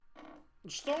The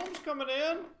storm's coming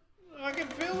in. I can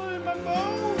feel it in my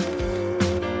bones.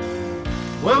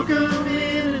 Welcome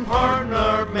in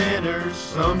partner manners.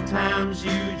 Sometimes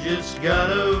you just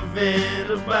gotta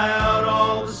vent about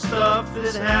all the stuff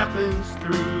that happens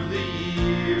through the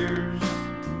years.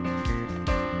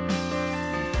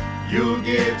 You'll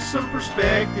get some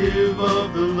perspective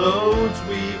of the loads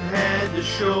we've had to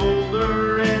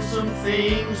shoulder and some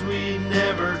things we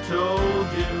never told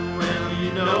you. Well,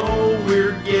 you know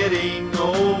we're getting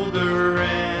older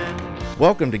and...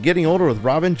 Welcome to Getting Older with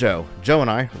Rob and Joe. Joe and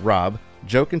I, Rob,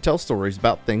 joke and tell stories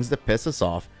about things that piss us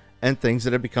off and things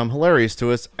that have become hilarious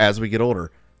to us as we get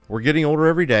older. We're getting older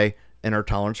every day, and our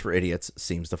tolerance for idiots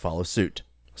seems to follow suit.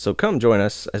 So come join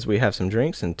us as we have some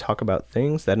drinks and talk about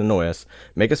things that annoy us,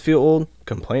 make us feel old,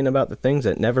 complain about the things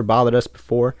that never bothered us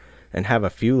before, and have a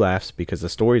few laughs because the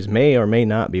stories may or may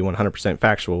not be 100%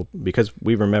 factual because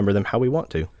we remember them how we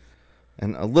want to.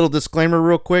 And a little disclaimer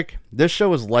real quick, this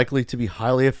show is likely to be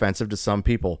highly offensive to some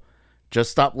people.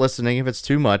 Just stop listening if it's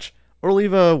too much, or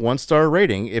leave a 1-star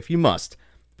rating if you must.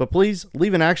 But please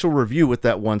leave an actual review with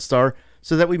that 1 star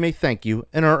so that we may thank you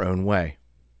in our own way.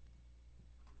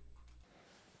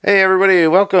 Hey everybody,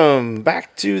 welcome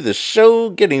back to the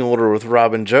show, Getting Older with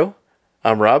Rob and Joe.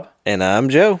 I'm Rob. And I'm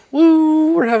Joe.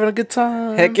 Woo, we're having a good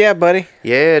time. Heck yeah, buddy.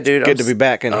 Yeah, dude. Good to be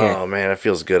back in here. Oh man, it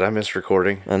feels good. I miss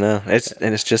recording. I know.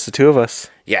 It's just the two of us.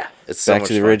 Yeah, it's so Back much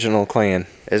to the fun. original clan.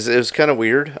 It was kind of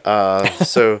weird.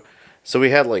 So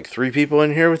we had like 3 people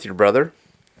in here with your brother,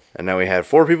 and now we had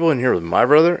 4 people in here with my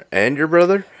brother and your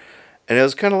brother, and it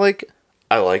was kind of like,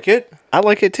 I like it. I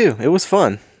like it too. It was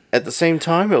fun. At the same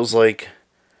time, it was like,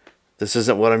 this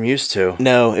isn't what I'm used to.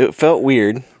 No, it felt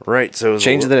weird. Right, so it was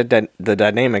Changed the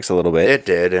dynamics a little bit. It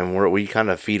did, and we kind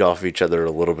of feed off each other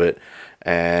a little bit,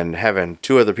 and having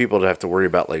 2 other people to have to worry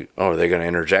about, like, oh, are they going to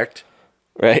interject?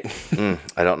 Right.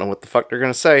 I don't know what the fuck they're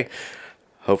going to say.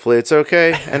 Hopefully it's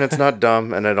okay, and it's not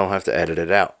dumb, and I don't have to edit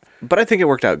it out. But I think it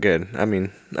worked out good. I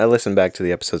mean, I listened back to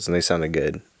the episodes and they sounded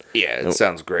good. Yeah, it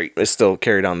sounds great. It still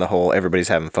carried on the whole everybody's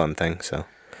having fun thing, so.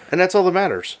 And that's all that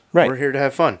matters. Right. We're here to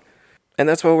have fun. And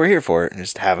that's what we're here for,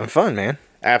 just having fun, man.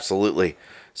 Absolutely.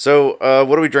 So,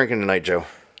 what are we drinking tonight, Joe?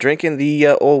 Drinking the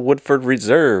old Woodford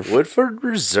Reserve. Woodford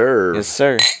Reserve. Yes,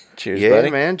 sir. Cheers, yeah, buddy.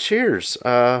 man. Cheers.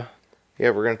 Yeah,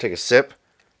 we're going to take a sip.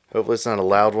 Hopefully it's not a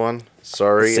loud one.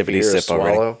 Sorry if you hear a swallow.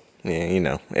 Already. Yeah, you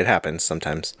know, it happens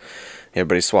sometimes.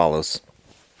 Everybody swallows.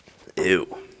 Ew.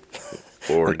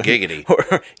 Or giggity.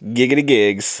 Or giggity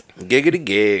gigs. Giggity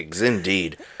gigs,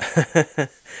 indeed.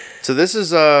 So this is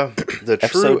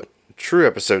the true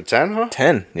episode 10, huh?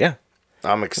 10, yeah.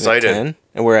 I'm excited. 10,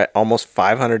 and we're at almost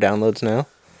 500 downloads now.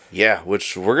 Yeah,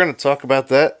 which we're going to talk about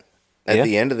that at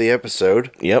the end of the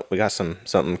episode. Yep, we got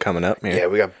something coming up here. Yeah,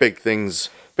 we got big things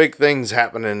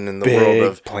happening in the world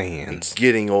of plans.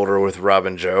 Getting Older with Rob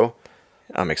and Joe.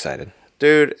 I'm excited.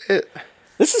 Dude,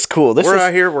 This is cool. We're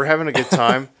out here, we're having a good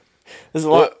time. This is a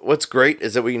lot. What's great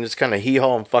is that we can just kind of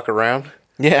hee-haw and fuck around.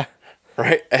 Yeah.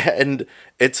 Right? And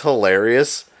it's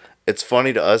hilarious. It's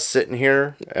funny to us sitting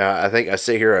here. I think I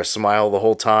sit here, I smile the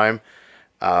whole time.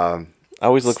 I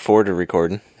always look forward to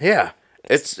recording. Yeah.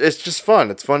 It's just fun.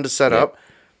 It's fun to set up.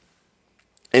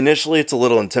 Initially, it's a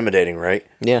little intimidating, right?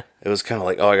 Yeah. It was kind of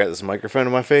like, oh, I got this microphone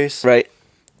in my face. Right.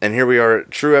 And here we are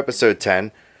at true episode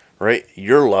 10, right?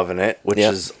 You're loving it, which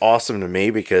is awesome to me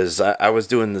because I was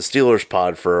doing the Steelers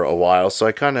pod for a while, so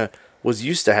I kind of was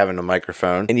used to having a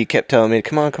microphone. And you kept telling me,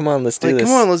 come on, let's do this.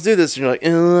 Come on, let's do this. And you're like,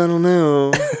 oh, I don't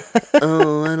know.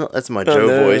 I don't. That's my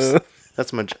Joe voice.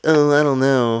 That's my, I don't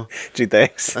know. Gee,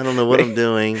 thanks. I don't know what I'm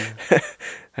doing.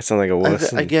 I sound like a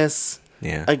wuss. I guess.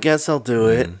 Yeah. I guess I'll do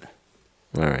it.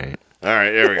 All right. All right,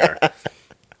 there we are.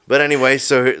 But anyway,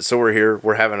 so we're here.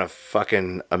 We're having a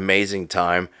fucking amazing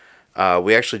time.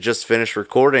 We actually just finished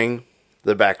recording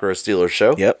the Back Row Steelers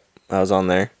show. Yep, I was on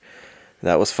there.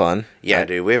 That was fun. Yeah,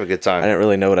 dude, we have a good time. I didn't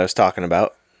really know what I was talking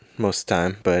about most of the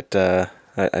time, but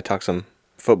I talked some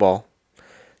football,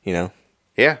 you know.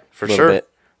 Yeah, for little sure. bit,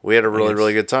 we had a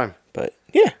really good time. But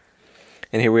yeah.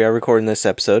 And here we are recording this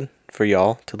episode for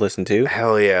y'all to listen to.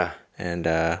 Hell yeah. And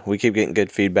we keep getting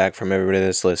good feedback from everybody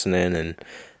that's listening. And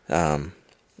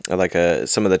I like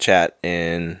some of the chat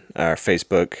in our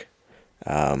Facebook.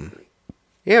 Yeah,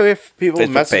 we have people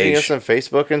Facebook messaging page. us on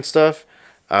Facebook and stuff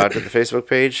to the Facebook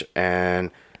page, and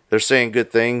they're saying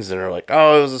good things, and they're like,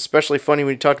 oh, it was especially funny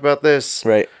when you talked about this.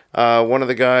 Right. One of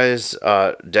the guys,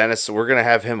 Dennis, we're going to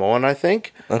have him on, I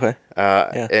think. Okay.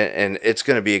 And it's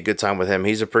going to be a good time with him.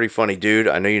 He's a pretty funny dude.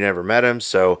 I know you never met him,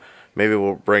 so maybe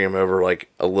we'll bring him over like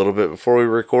a little bit before we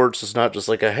record, so it's not just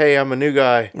like a, hey, I'm a new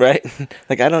guy. Right.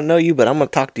 Like, I don't know you, but I'm going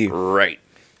to talk to you. Right.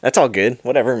 That's all good.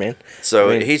 Whatever, man. So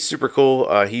I mean- he's super cool.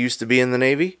 He used to be in the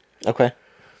Navy. Okay.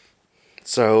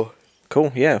 So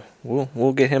Cool. Yeah,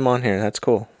 we'll get him on here. That's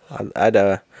cool. I'd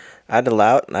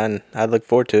allow it, and I'd look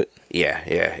forward to it.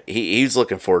 yeah. He's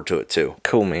looking forward to it too.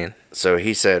 Cool, man. So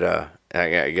he said,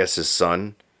 I guess his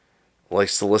son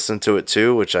likes to listen to it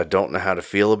too, which I don't know how to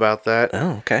feel about that.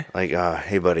 Oh, okay. Like,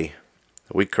 hey buddy,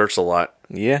 we curse a lot.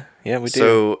 Yeah, we do.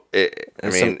 So I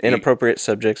And mean, some inappropriate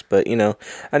subjects, but I know.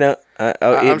 I'm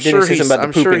Didn't sure say he's something about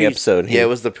I'm the pooping sure he's- episode. Yeah, it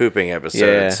was the pooping episode.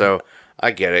 Yeah. So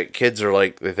I get it. Kids are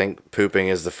like, they think pooping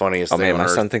is the funniest Oh thing man, on my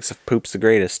earth. son thinks poop's the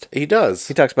greatest. He does.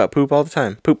 He talks about poop all the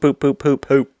time. Poop, poop, poop, poop,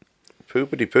 poop.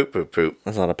 Poopity poop poop poop.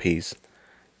 That's a lot of peas.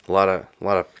 A lot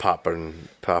of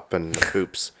popping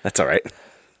poops. That's all right.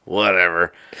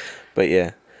 Whatever. But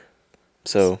yeah,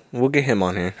 so we'll get him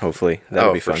on here. Hopefully,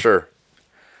 that'll be for fun. sure.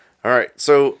 All right.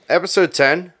 So episode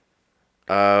 10.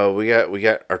 We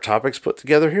got our topics put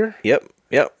together here. Yep.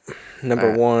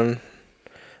 Number one,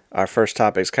 our first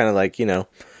topic is kind of like, I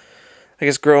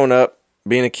guess growing up,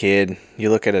 being a kid, you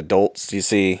look at adults, you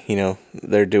see,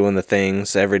 they're doing the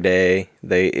things every day.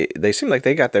 They seem like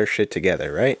they got their shit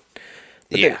together, right?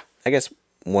 But then, Yeah. I guess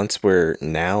once we're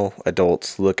now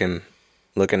adults looking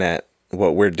at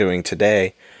what we're doing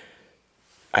today,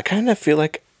 I kind of feel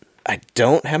like I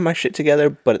don't have my shit together,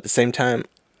 but at the same time,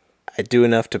 I do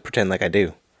enough to pretend like I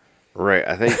do. Right.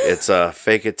 I think it's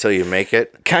fake it till you make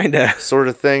it Kinda. sort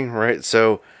of thing, right?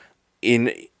 So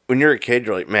when you're a kid,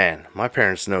 you're like, man, my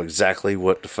parents know exactly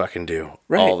what to fucking do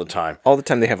all the time. All the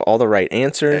time. They have all the right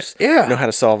answers. Yeah. Know how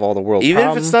to solve all the world Even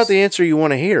problems. if it's not the answer you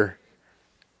want to hear,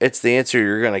 it's the answer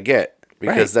you're going to get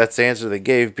because Right. that's the answer they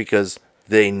gave because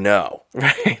they know.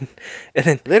 Right. And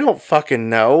then, They don't fucking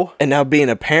know. and now being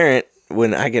a parent,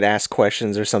 when I get asked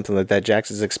questions or something like that,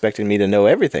 Jax is expecting me to know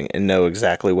everything and know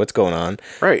exactly what's going on.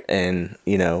 Right. And,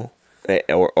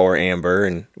 or Amber.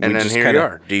 And And then just here kinda, you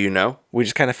are. Do you know? We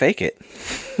just kind of fake it.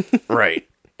 Right.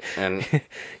 And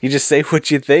You just say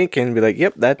what you think and be like,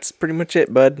 yep, that's pretty much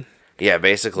it, bud. yeah,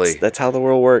 basically, That's how the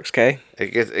world works, okay?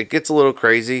 it gets a little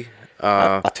crazy.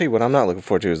 I'll tell you what I'm not looking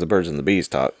forward to is the birds and the bees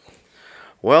talk.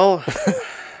 Well,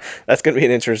 That's going to be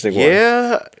an interesting one.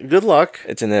 yeah, good luck.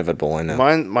 It's inevitable, I know.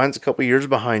 Mine's a couple years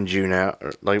behind you now,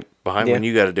 or like behind when Yeah.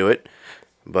 you got to do it.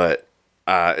 But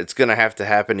it's gonna have to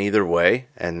happen either way,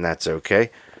 and that's okay.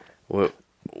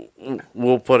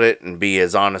 We'll put it and be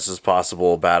as honest as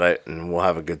possible about it, and we'll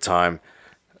have a good time.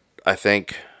 I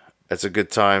think it's a good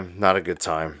time, not a good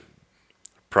time.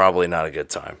 Probably not a good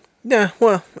time. Yeah,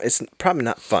 well, it's probably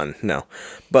not fun, no.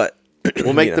 But,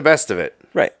 We'll make the best of it.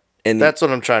 right. And That's what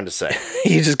I'm trying to say.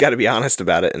 you just got to be honest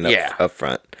about it and Yeah. up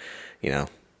front. You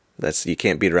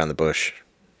can't beat around the bush.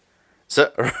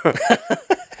 So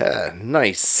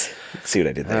nice. See what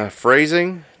I did there?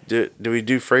 Phrasing. Do we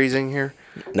do phrasing here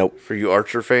Nope. for you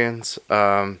Archer fans?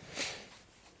 Yeah,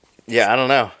 I don't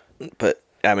know. But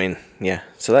I mean, yeah.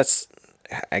 So that's,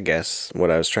 I guess,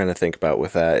 what I was trying to think about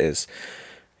with that is,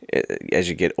 as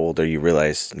you get older, you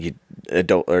realize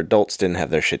adults didn't have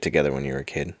their shit together when you were a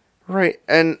kid. Right,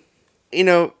 and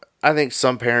I think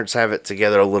some parents have it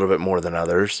together a little bit more than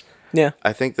others. Yeah,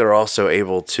 I think they're also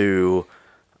able to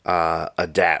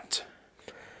adapt.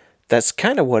 that's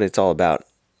kind of what it's all about.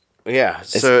 Yeah,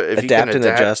 It's so if adapt you can and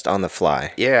adapt, adjust on the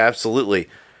fly. yeah, absolutely.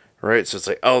 Right, so it's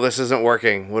like, oh, this isn't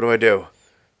working. What do I do?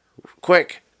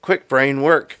 Quick brain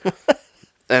work.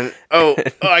 And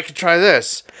I could try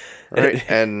this. Right,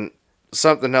 and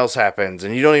something else happens,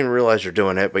 and you don't even realize you're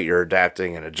doing it, but you're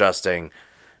adapting and adjusting.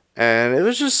 And it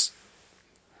was just,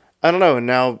 I don't know. And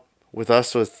now with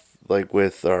us,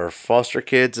 with our foster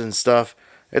kids and stuff,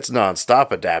 it's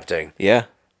nonstop adapting. Yeah.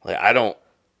 Like I don't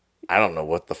know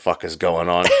what the fuck is going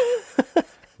on,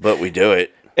 but we do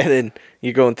it. And then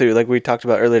you're going through, like we talked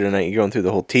about earlier tonight, you're going through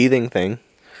the whole teething thing.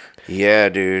 Yeah,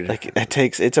 dude. Like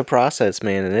it's a process,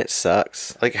 man, and it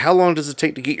sucks. Like how long does it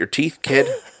take to get your teeth, kid?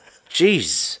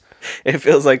 Jeez. It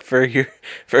feels like for your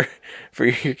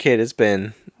kid, it's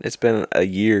been a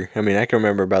year. I mean, I can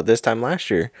remember about this time last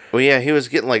year. Well, yeah, he was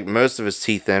getting like most of his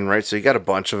teeth in, right? So he got a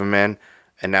bunch of them in,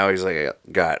 and now he's like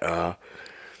got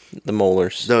The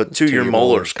molars. the 2-year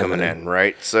molars coming in,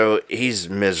 right? So he's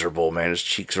miserable, man. His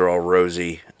cheeks are all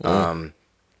rosy. The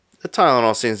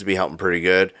Tylenol seems to be helping pretty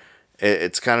good.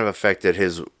 It's kind of affected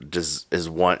his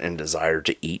want and desire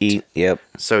to eat. Yep.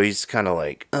 So he's kind of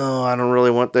like, oh, I don't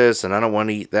really want this, and I don't want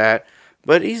to eat that.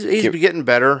 But he's getting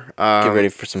better. Get ready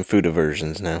for some food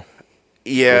aversions now.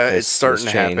 Yeah, with it's starting to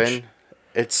this change. happen.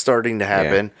 It's starting to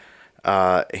happen.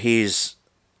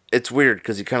 It's weird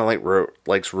because he kind of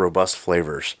likes robust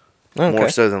flavors Okay. more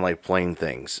so than like plain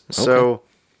things. So,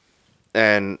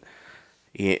 and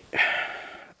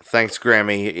thanks,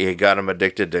 Grammy, you got him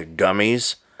addicted to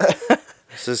gummies.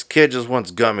 So this kid just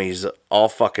wants gummies all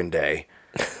fucking day.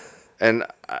 And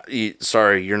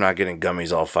sorry, you're not getting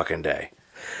gummies all fucking day.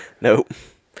 Nope.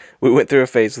 We went through a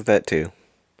phase with that too.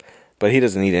 But he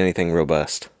doesn't eat anything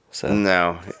robust. So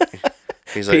No.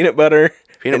 He's like, peanut butter,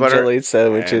 peanut and butter, jelly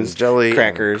sandwiches, and jelly,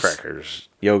 crackers, and crackers.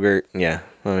 yogurt. Yeah.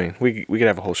 I mean, we could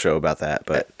have a whole show about that,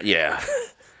 but Yeah.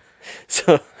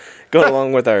 so going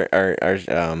along with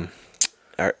our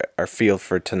feel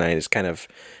for tonight is kind of,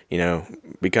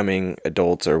 becoming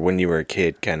adults or when you were a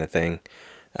kid kind of thing.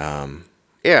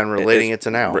 Yeah, and relating it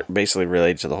to now. Basically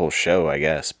related to the whole show, I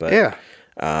guess. But Yeah.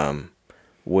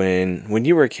 when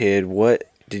you were a kid, what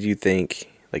did you think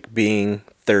like being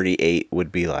 38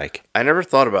 would be like? I never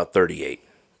thought about 38.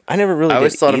 I never really. I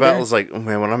always did thought either. about it was like, oh,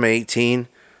 man, when I'm 18,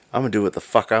 I'm going to do what the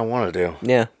fuck I want to do.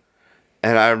 Yeah.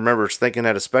 And I remember thinking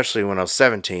that especially when I was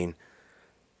 17.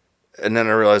 And then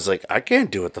I realized, like, I can't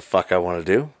do what the fuck I want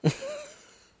to do.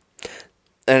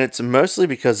 And it's mostly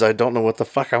because I don't know what the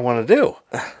fuck I want to do.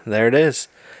 There it is.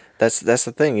 That's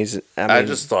the thing. I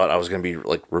just thought I was going to be,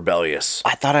 like, rebellious.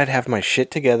 I thought I'd have my shit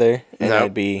together and No.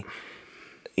 I'd be,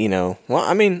 well,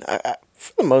 I mean,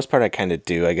 for the most part, I kind of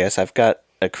do, I guess. I've got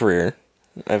a career.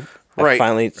 I've Right.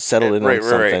 finally settled in on Right.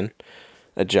 something.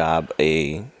 A job,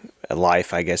 a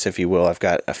life, I guess, if you will. I've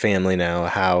got a family now, a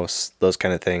house, those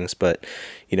kind of things. But,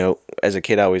 as a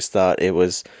kid, I always thought it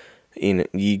was,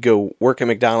 you go work at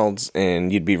McDonald's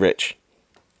and you'd be rich.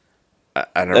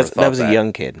 I never thought That was a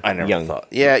young kid. I never young. thought.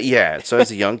 Yeah. So as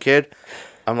a young kid,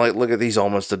 I'm like, look at these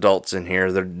almost adults in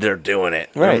here. They're doing it.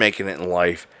 They're Right. making it in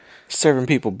life. Serving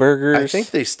people burgers. I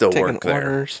think they still taking work there.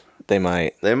 orders. They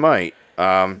might. They might.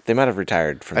 They might have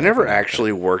retired from I there never for now.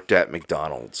 actually worked at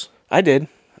McDonald's. I did.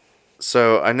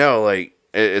 So I know, like,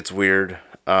 it's weird.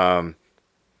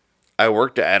 I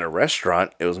worked at a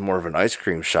restaurant. It was more of an ice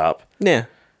cream shop. Yeah.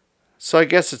 So I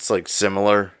guess it's, like,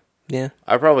 similar. Yeah.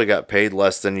 I probably got paid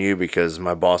less than you because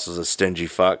my boss was a stingy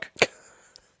fuck.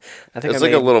 I think It's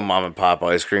like a little mom and pop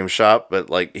ice cream shop, but,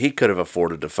 like, he could have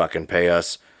afforded to fucking pay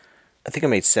us. I think I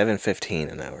made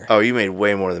 $7.15 an hour. Oh, you made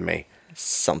way more than me.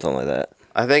 Something like that.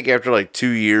 I think after, like, 2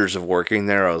 years of working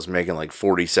there, I was making, like,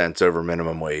 40 cents over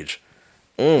minimum wage.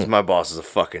 'Cause my boss is a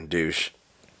fucking douche.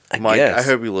 Mike, guess. I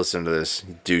hope you listen to this,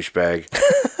 you douchebag.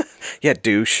 Yeah,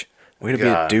 douche. Way to be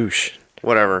a God. douche.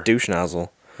 Whatever. Douche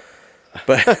nozzle.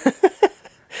 But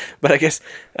but I guess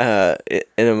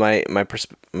and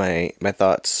my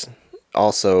thoughts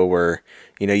also were,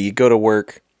 you go to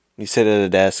work, you sit at a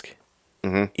desk,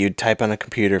 you'd type on a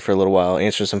computer for a little while,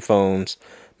 answer some phones,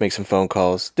 make some phone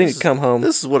calls, then you come home.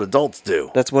 This is what adults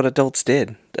do. That's what adults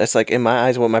did. That's like in my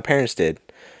eyes what my parents did.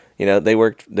 They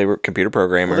were computer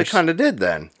programmers. Well, they kind of did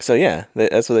then. So yeah,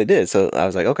 that's what they did. So I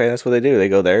was like, okay, that's what they do. They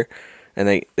go there, and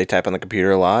they type on the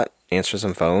computer a lot, answer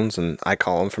some phones, and I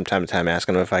call them from time to time,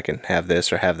 asking them if I can have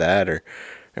this or have that, or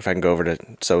if I can go over to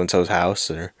so and so's house,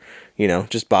 or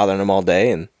just bothering them all day,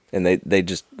 and they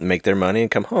just make their money and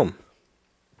come home.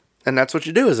 And that's what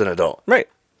you do as an adult. Right.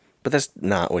 But that's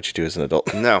not what you do as an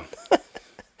adult. No.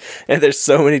 And there's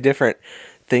so many different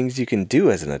things you can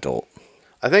do as an adult.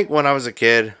 I think when I was a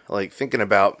kid, like, thinking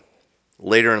about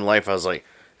later in life, I was like,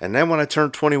 and then when I turn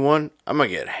 21, I'm going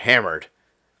to get hammered.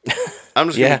 I'm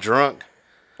just going Yeah. to get drunk.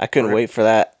 I couldn't wait for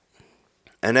that.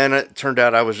 And then it turned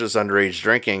out I was just underage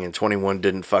drinking, and 21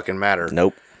 didn't fucking matter.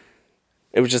 Nope.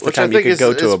 It was just the Which I time you think could is,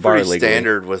 go to is a bar pretty legally.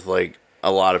 standard with, like,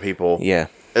 a lot of people. Yeah.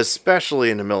 Especially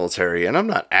in the military. And I'm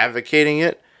not advocating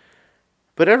it,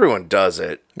 but everyone does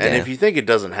it. And Yeah. if you think it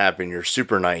doesn't happen, you're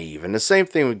super naive. And the same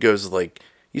thing goes with, like,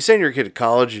 you send your kid to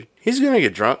college, he's going to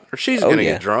get drunk, or she's going to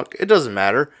yeah. get drunk. It doesn't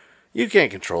matter. You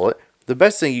can't control it. The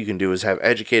best thing you can do is have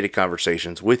educated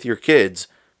conversations with your kids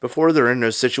before they're in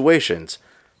those situations.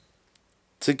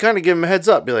 To kind of give them a heads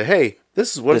up. Be like, hey,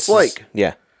 this is what it's like.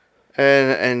 Yeah.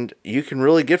 And you can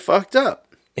really get fucked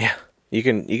up. Yeah. You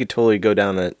can totally go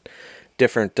down a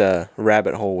different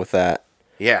rabbit hole with that.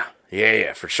 Yeah,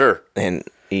 for sure. And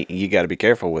you got to be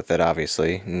careful with it,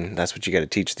 obviously. And that's what you got to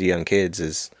teach the young kids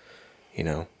is,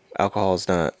 alcohol is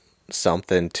not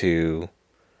something to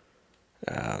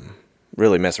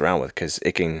really mess around with because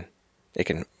it can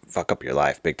fuck up your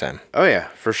life big time. Oh, yeah,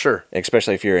 for sure.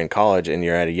 Especially if you're in college and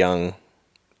you're at a young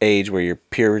age where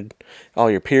all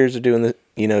your peers are doing the,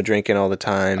 drinking all the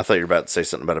time. I thought you were about to say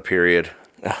something about a period.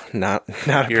 Not a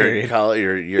You're period. in college.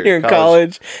 You're You're in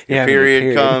college. Your Yeah,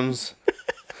 period comes.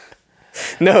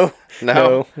 No,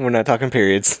 No? we're not talking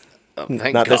periods. Oh,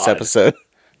 thank Not this God. episode.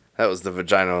 That was the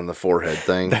vagina on the forehead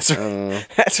thing. That's right.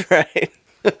 That's right.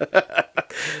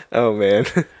 Oh man,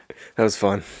 that was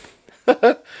fun.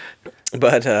 But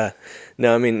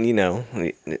no, I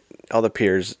mean, all the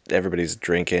peers, everybody's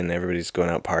drinking, everybody's going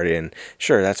out partying.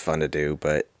 Sure, that's fun to do,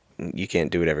 but you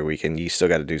can't do it every weekend. You still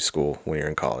got to do school when you're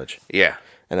in college. Yeah.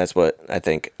 And that's what I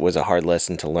think was a hard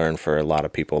lesson to learn for a lot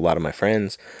of people. A lot of my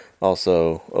friends,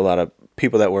 also a lot of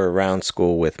people that were around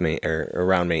school with me or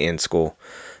around me in school.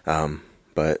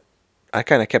 But I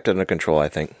kind of kept it under control, I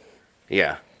think.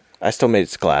 Yeah. I still made it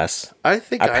to class. I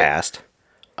think I passed.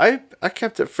 I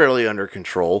kept it fairly under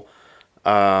control.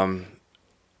 I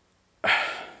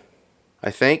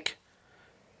think,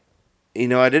 I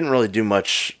didn't really do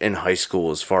much in high school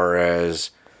as far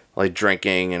as like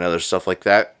drinking and other stuff like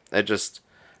that.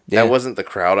 That wasn't the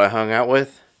crowd I hung out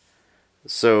with.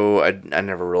 So I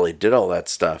never really did all that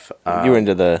stuff. You were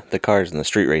into the cars and the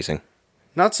street racing.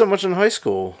 Not so much in high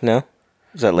school. No?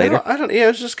 Was that later? I don't. Yeah, it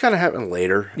was just kind of happened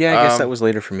later. Yeah, I guess that was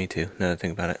later for me too, now that I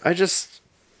think about it. I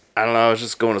don't know, I was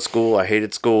just going to school. I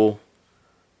hated school.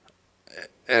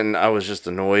 And I was just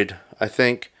annoyed, I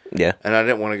think. Yeah. And I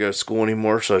didn't want to go to school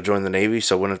anymore, so I joined the Navy,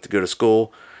 so I wouldn't have to go to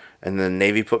school. And then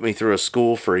Navy put me through a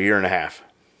school for a year and a half.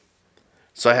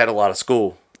 So I had a lot of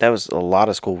school. That was a lot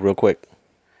of school real quick.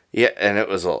 Yeah, and it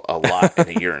was a lot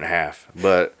in a year and a half.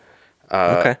 But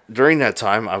during that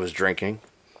time, I was drinking.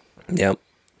 Yep.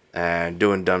 And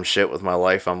doing dumb shit with my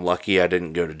life. I'm lucky I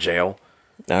didn't go to jail.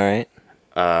 All right.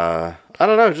 I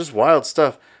don't know, just wild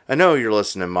stuff. I know you're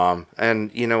listening, Mom,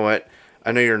 and you know what?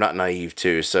 I know you're not naive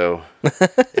too. So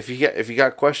if you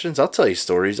got questions, I'll tell you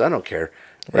stories. I don't care.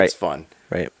 Right. It's fun.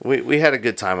 Right. We had a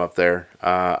good time up there.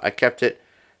 I kept it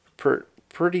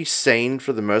pretty sane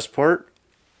for the most part.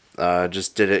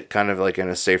 Just did it kind of like in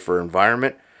a safer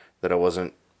environment that I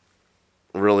wasn't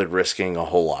really risking a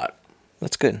whole lot.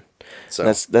 That's good. So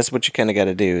that's what you kind of got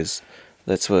to do.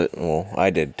 That's what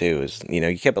I did too.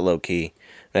 You kept it low key,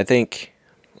 and I think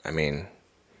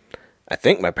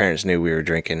my parents knew we were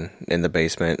drinking in the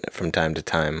basement from time to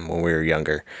time when we were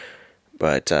younger.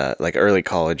 But like early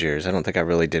college years, I don't think I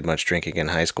really did much drinking in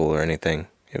high school or anything.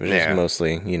 It was just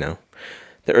mostly the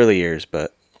early years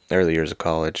of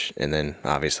college, and then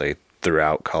obviously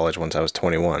throughout college once I was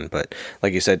 21. But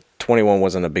like you said, 21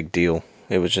 wasn't a big deal.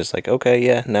 It was just like, okay,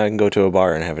 yeah, now I can go to a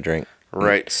bar and have a drink.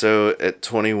 Right. So at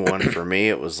 21 for me,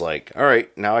 it was like, all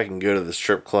right, now I can go to the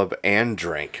strip club and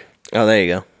drink. Oh, there you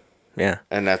go. Yeah.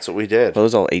 And that's what we did. Well, it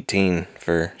was all 18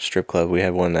 for strip club. We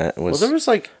had one that was, there was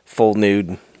like full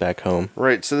nude back home.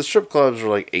 Right. So the strip clubs were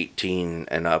like 18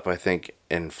 and up, I think,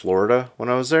 in Florida when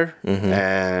I was there. Mm-hmm.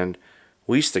 And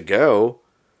we used to go.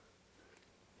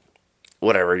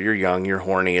 Whatever, you're young, you're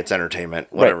horny, it's entertainment,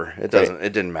 whatever. Right.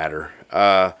 It didn't matter.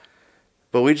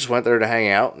 But we just went there to hang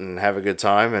out and have a good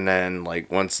time. And then, like,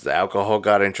 once the alcohol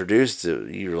got introduced,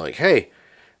 you were like, hey,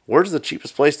 where's the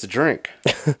cheapest place to drink?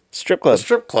 Strip club. The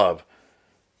strip club.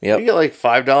 Yep. You get like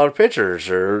 $5 pitchers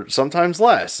or sometimes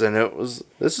less. And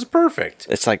this is perfect.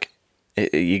 It's like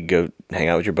you go hang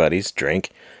out with your buddies, drink,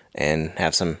 and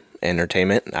have some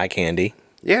entertainment, eye candy.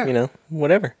 Yeah.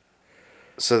 Whatever.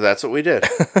 So that's what we did.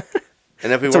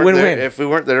 And if we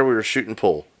weren't there, we were shooting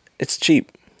pool. It's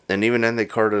cheap. And even then, they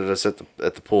carded us at the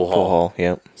pool hall. Pool hall,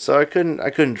 yep. So I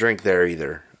couldn't drink there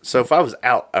either. So if I was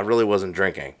out, I really wasn't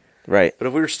drinking. Right. But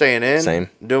if we were staying in, same,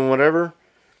 doing whatever,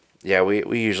 yeah,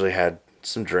 we usually had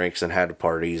some drinks and had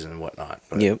parties and whatnot.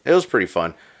 But yep. It was pretty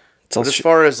fun. But as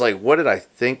far as like, what did I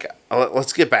think?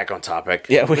 Let's get back on topic.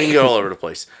 Yeah, we can go all over the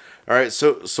place. All right.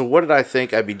 So what did I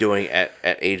think I'd be doing at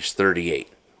age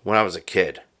 38 when I was a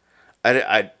kid?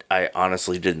 I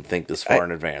honestly didn't think this far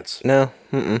in advance. No.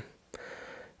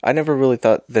 I never really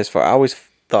thought this far. I always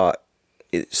thought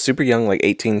super young, like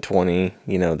 18, 20,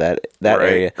 that right,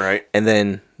 area. Right. And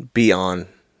then beyond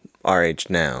our age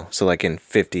now. So like in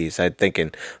 50s, I'm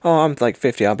thinking, I'm like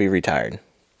 50, I'll be retired.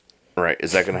 Right.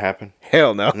 Is that going to happen?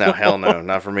 Hell no. No, hell no.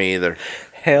 Not for me either.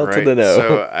 Hell to the no.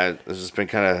 So it's just been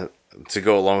kind of, to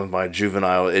go along with my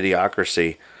juvenile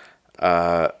idiocracy,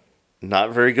 not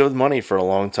very good with money for a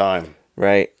long time.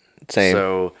 Right. Same.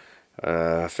 So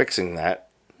fixing that.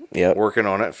 Yep. Working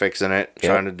on it, fixing it,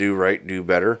 trying to do right, do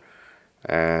better.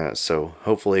 So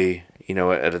hopefully,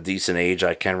 at a decent age,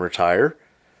 I can retire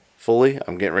fully.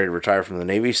 I'm getting ready to retire from the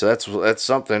Navy, so that's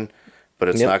something. But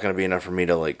it's not going to be enough for me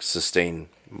to like sustain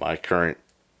my current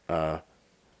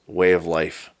way of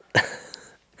life.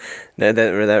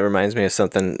 That reminds me of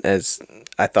something as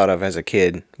I thought of as a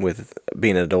kid with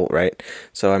being an adult, right?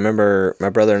 So I remember my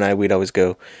brother and I, we'd always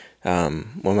go.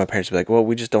 When my parents would be like, well,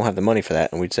 we just don't have the money for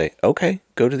that. And we'd say, okay,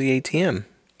 go to the ATM.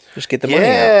 Just get the money out.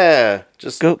 Yeah.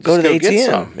 Just go to the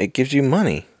ATM. It gives you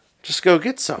money. Just go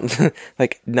get some.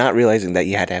 Like, not realizing that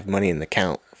you had to have money in the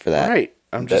account for that. Right.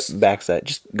 Backs that.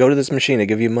 Just go to this machine. It'll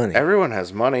give you money. Everyone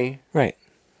has money. Right.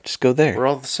 Just go there. We're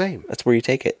all the same. That's where you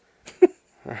take it.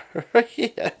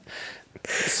 Yeah.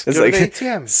 It's Go to like the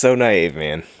ATM. so naive,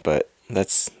 man. But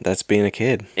that's being a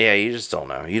kid. Yeah, you just don't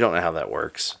know. You don't know how that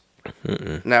works.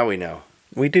 Now we know.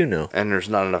 We do know. And there's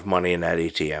not enough money in that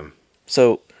ATM.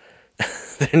 So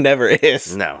there never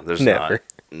is. No, there's Never. not.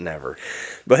 Never.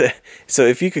 But so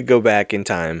if you could go back in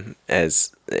time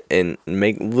and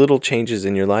make little changes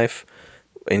in your life,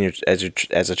 as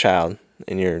a child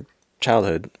in your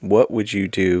childhood, what would you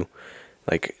do?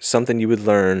 Like something you would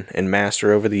learn and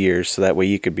master over the years, so that way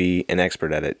you could be an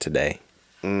expert at it today.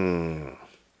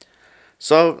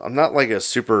 So I'm not like a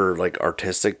super like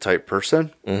artistic type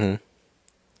person. Mm-hmm.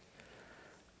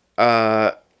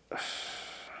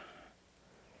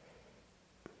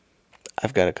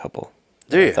 I've got a couple.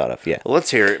 Do that I you? thought of, yeah. Well, let's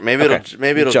hear it. Maybe Okay.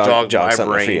 it'll jog my something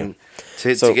for brain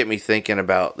to So- get me thinking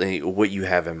about what you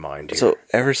have in mind here. So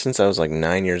ever since I was like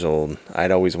 9 years old,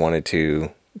 I'd always wanted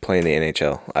to play in the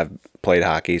NHL. I've played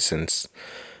hockey since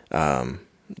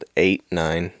 8,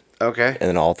 9, Okay. and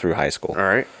then all through high school. All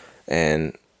right.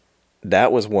 And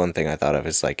that was one thing I thought of,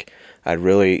 is like I'd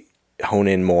really hone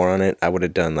in more on it. I would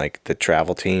have done like the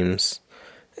travel teams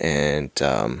and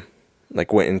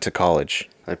like went into college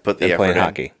I put the and effort playing in.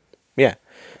 hockey. Yeah.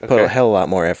 Put Okay. a hell of a lot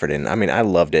more effort in. I mean, I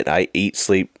loved it. I eat,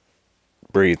 sleep,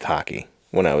 breathed hockey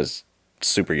when I was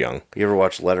super young. You ever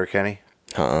watch Letterkenny?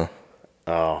 Uh-uh.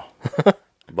 Oh,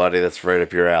 buddy, that's right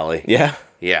up your alley. Yeah.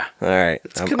 Yeah. All right.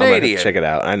 It's I'm gonna have to Canadian. check it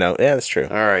out. I know. Yeah, that's true.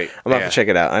 All right. I'm gonna have to check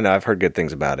it out. I know I've heard good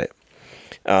things about it.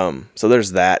 So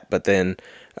there's that. But then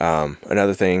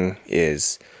another thing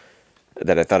is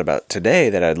that I thought about today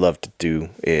that I'd love to do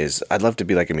is I'd love to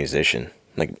be like a musician,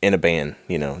 like in a band,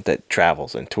 you know, that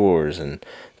travels and tours and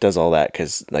does all that.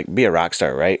 Because like be a rock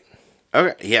star, right?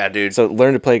 Okay. Yeah, dude. So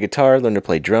learn to play guitar, learn to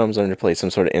play drums, learn to play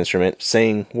some sort of instrument,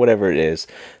 sing, whatever it is.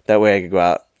 That way I could go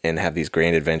out and have these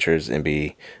grand adventures and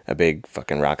be a big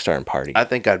fucking rock star and party. I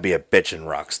think I'd be a bitchin'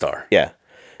 rock star. Yeah.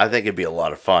 I think it'd be a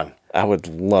lot of fun. I would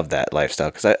love that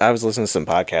lifestyle, because I was listening to some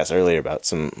podcasts earlier about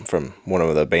some from one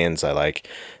of the bands I like,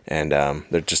 and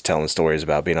they're just telling stories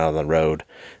about being out on the road.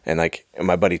 And like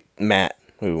my buddy Matt,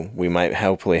 who we might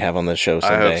hopefully have on the show I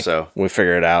hope someday. so. We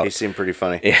figure it out. He seemed pretty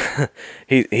funny. Yeah,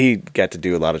 he got to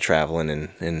do a lot of traveling,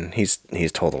 and he's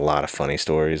told a lot of funny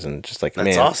stories, and just like, That's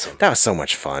man, awesome. that was so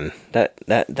much fun. That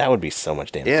would be so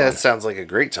much damn Yeah, fun. that sounds like a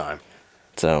great time.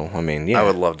 So I mean, yeah, I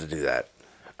would love to do that.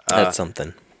 that's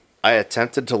something. I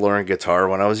attempted to learn guitar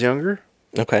when I was younger,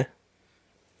 Okay,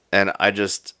 and I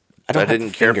didn't have the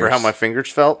care for how fingers. my fingers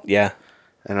felt. yeah,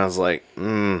 And I was like,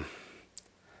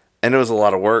 and it was a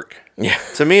lot of work. yeah,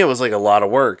 To me, it was like a lot of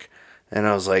work. And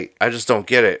I was like, I just don't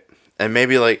get it. And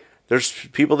maybe like there's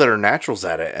people that are naturals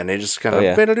at it, and they just kind of,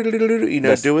 yeah.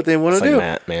 do what they want it's to like do.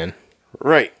 Matt, man.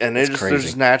 Right. And they're crazy.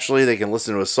 just naturally, they can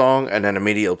listen to a song and then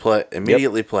immediately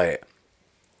play it.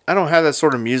 I don't have that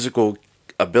sort of musical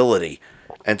ability.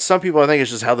 And some people, I think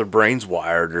it's just how their brain's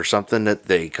wired or something, that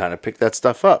they kind of pick that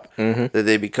stuff up. Mm-hmm. That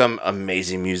they become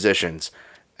amazing musicians.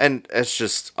 And it's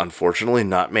just, unfortunately,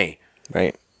 not me.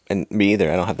 Right. And me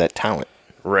either. I don't have that talent.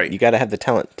 Right. You got to have the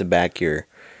talent to back your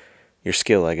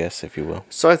skill, I guess, if you will.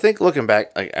 So I think looking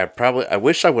back, like I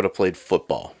wish I would have played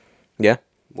football. Yeah.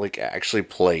 Like actually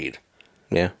played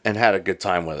Yeah. and had a good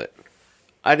time with it.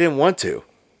 I didn't want to.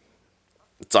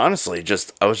 It's honestly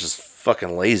just, I was just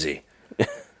fucking lazy.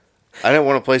 I didn't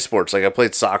want to play sports. Like I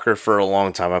played soccer for a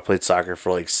long time. I played soccer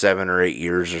for like 7 or 8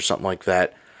 years or something like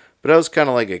that. But I was kind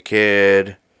of like a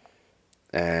kid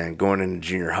and going into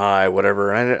junior high,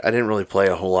 whatever. I didn't really play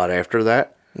a whole lot after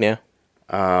that. Yeah.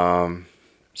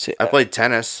 See, I played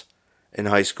tennis in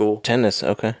high school. tennis.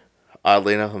 Okay.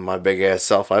 Oddly enough, with my big ass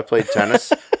self, I played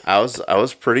tennis. I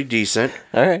was pretty decent.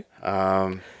 All right.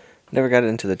 Never got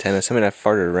into the tennis. I mean, I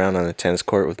farted around on the tennis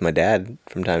court with my dad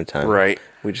from time to time. Right.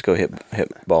 We just go hit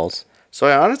balls. So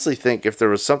I honestly think if there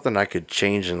was something I could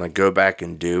change and like go back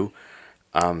and do,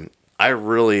 I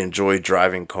really enjoy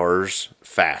driving cars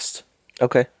fast.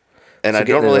 Okay. And So I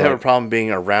getting don't really into, have a like- problem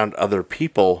being around other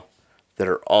people that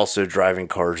are also driving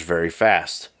cars very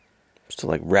fast. So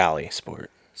like rally sport.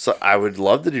 So I would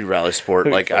love to do rally sport.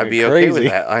 That'd be Like I'd be fucking okay crazy.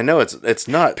 with that. I know it's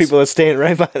nuts. People that stand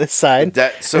right by the side.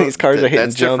 So these cars are hitting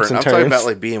that's jumps different. and I'm turns. talking about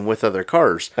like being with other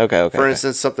cars. Okay. For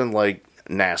instance, something like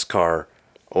NASCAR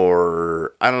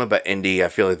or I don't know about Indy. I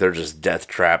feel like they're just death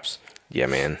traps. Yeah,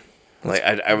 man. Like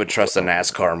I would trust a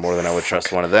NASCAR more than I would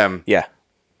trust one of them. Yeah.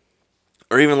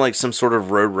 Or even like some sort of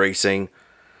road racing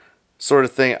sort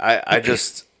of thing.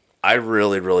 I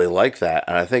really, really like that.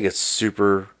 And I think it's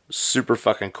super, super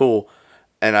fucking cool.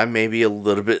 And I may be a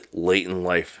little bit late in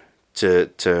life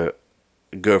to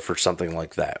go for something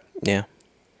like that. Yeah.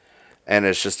 And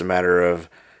it's just a matter of,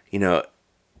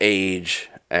 age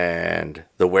and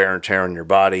the wear and tear on your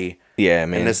body. Yeah,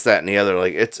 man. and this, that, and the other.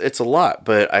 Like it's a lot,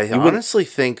 but I honestly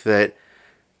think that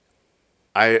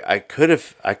I could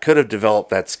have developed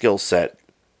that skill set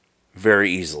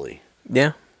very easily.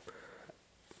 Yeah.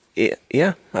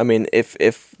 Yeah. I mean,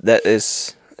 if that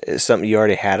is something you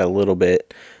already had a little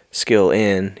bit skill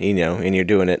in, and you're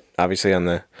doing it obviously on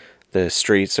the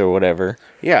streets or whatever.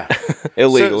 Yeah,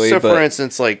 Illegally. So but, for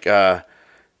instance, like not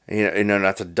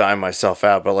to dime myself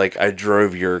out, but like I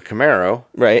drove your Camaro,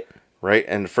 right,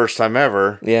 and the first time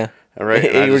ever. Yeah. Right.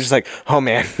 And you were just like, oh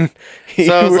man.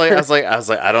 So I was like,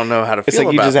 I don't know how to feel it's like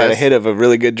about you just this. had a hit of a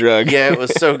really good drug. Yeah, it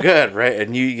was so good, right?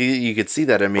 And you could see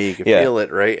that in me, you could feel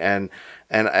it, right? And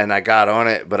I got on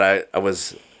it, but I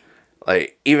was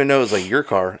like, even though it was like your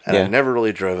car, and I never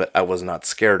really drove it, I was not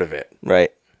scared of it.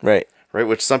 Right.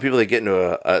 Which some people, they get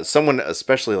into someone,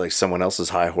 especially like someone else's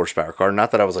high horsepower car.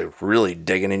 Not that I was like really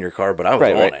digging in your car, but I was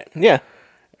on it. Yeah.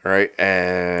 Right,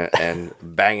 and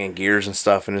banging gears and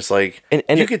stuff, and it's like,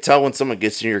 and you could tell when someone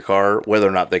gets in your car whether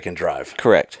or not they can drive.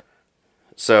 Correct.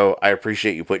 So I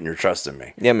appreciate you putting your trust in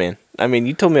me. Yeah, man. I mean,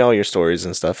 you told me all your stories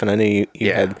and stuff, and I knew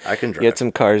you had. I can drive. You had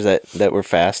some cars that were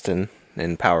fast and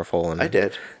powerful, and I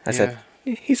did. I said,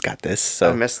 he's got this.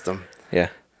 So I missed them. Yeah.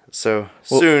 So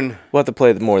soon we'll have to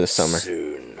play more this summer.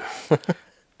 Soon.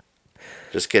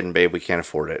 Just kidding, babe. We can't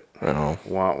afford it. Oh,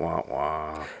 wah wah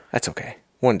wah. That's okay.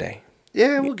 One day.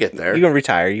 Yeah, we'll get there. You're gonna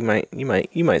retire. You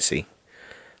might see.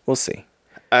 We'll see.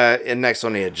 And next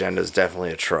on the agenda is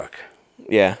definitely a truck.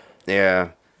 Yeah.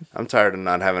 Yeah. I'm tired of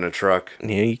not having a truck.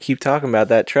 Yeah, you keep talking about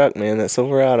that truck, man. That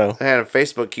Silverado. And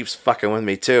Facebook keeps fucking with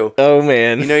me too. Oh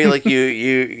man.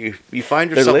 You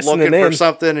find yourself looking for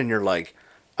something, and you're like,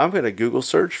 I'm gonna Google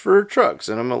search for trucks,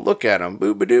 and I'm gonna look at them.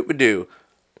 Boo ba doo ba doo.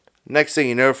 Next thing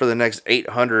you know, for the next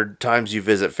 800 times you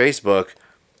visit Facebook,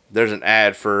 there's an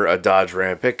ad for a Dodge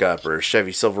Ram pickup or a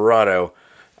Chevy Silverado.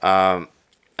 I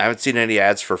haven't seen any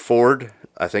ads for Ford.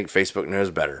 I think Facebook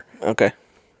knows better. Okay.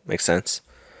 Makes sense.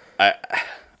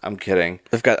 I'm kidding.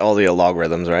 They've got all the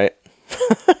logarithms, right?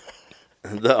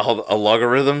 All the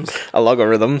logarithms?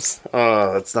 Logarithms.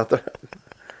 Oh, that's not the...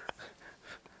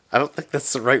 I don't think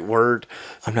that's the right word.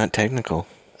 I'm not technical.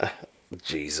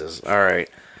 Jesus. All right.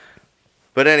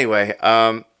 But anyway,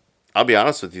 I'll be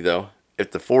honest with you, though.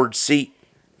 If the Ford seat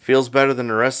feels better than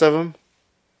the rest of them,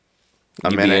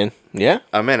 I'm in it. Yeah?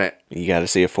 I'm in it. You got to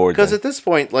see a Ford. Because at this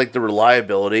point, like, the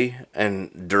reliability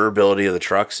and durability of the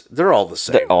trucks, they're all the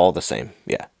same. They're all the same.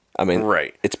 Yeah. I mean,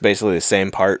 right. It's basically the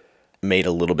same part made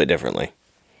a little bit differently.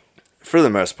 For the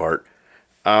most part.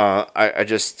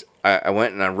 I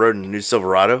went and I rode in the new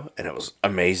Silverado, and it was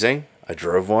amazing. I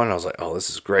drove one, and I was like, oh, this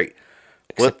is great.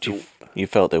 Except you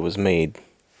felt it was made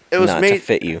to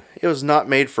fit you. It was not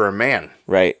made for a man.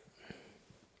 Right.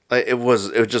 Like,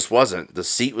 it just wasn't. The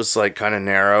seat was like kind of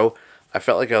narrow. I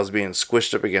felt like I was being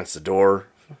squished up against the door.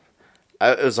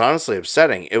 It was honestly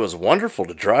upsetting. It was wonderful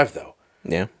to drive, though.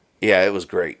 Yeah. Yeah, it was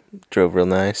great. Drove real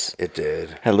nice. It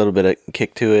did. Had a little bit of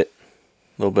kick to it.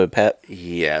 A little bit of pep.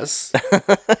 Yes.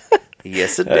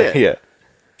 Yes, it did. Yeah.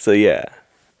 So, yeah.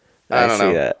 I don't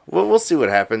know. That. We'll see what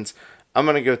happens. I'm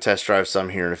going to go test drive some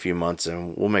here in a few months,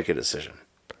 and we'll make a decision.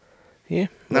 Yeah.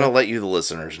 And then I'll let you, the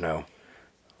listeners, know.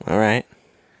 All right.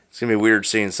 It's going to be weird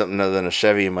seeing something other than a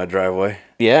Chevy in my driveway.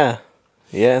 Yeah.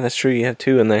 Yeah, that's true. You have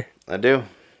two in there. I do.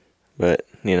 But,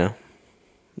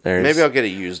 there's... Maybe I'll get a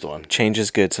used one. Change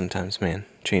is good sometimes, man.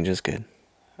 Change is good.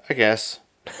 I guess.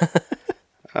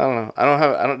 I don't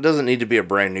know. It doesn't need to be a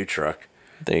brand new truck.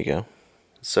 There you go.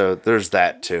 So there's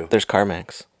that, too. There's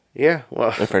CarMax. Yeah,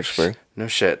 well... In Fredericksburg. No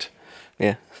shit.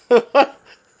 Yeah.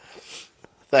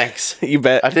 Thanks. You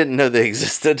bet. I didn't know they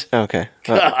existed. Okay.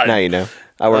 Now you know.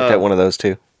 I worked at one of those,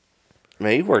 too.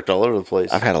 Man, you worked all over the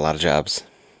place. I've had a lot of jobs.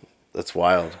 That's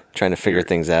wild. Trying to figure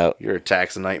things out. You're a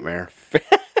tax nightmare.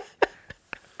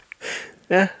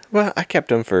 Yeah, well, I kept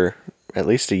them for at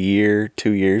least a year,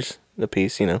 2 years a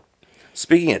piece,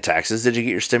 Speaking of taxes, did you get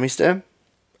your STEM?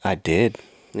 I did.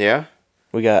 Yeah?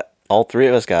 All three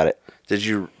of us got it. Did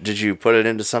you put it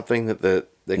into something that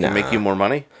can make you more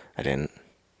money? I didn't.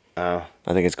 Oh.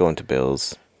 I think it's going to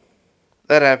bills.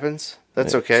 That happens.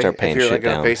 That's okay. Start paying if you're shit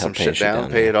going to down, pay some shit down,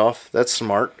 pay it off. That's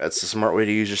smart. That's the smart way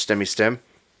to use your STEM.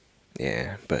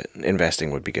 Yeah, but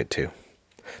investing would be good too.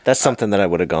 That's something that I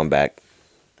would have gone back.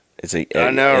 In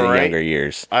younger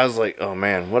years. I was like, oh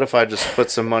man, what if I just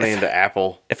put some money into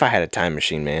Apple? If I had a time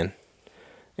machine, man.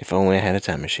 If only I had a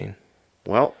time machine.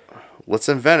 Well, let's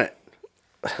invent it.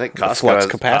 I think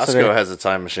Costco has a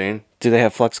time machine. Do they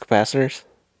have flux capacitors?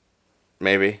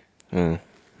 Maybe. We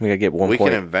gotta get one. We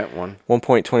can invent one.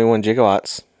 1.21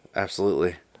 gigawatts.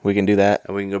 Absolutely. We can do that.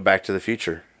 And we can go back to the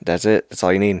future. That's it. That's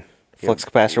all you need. Flux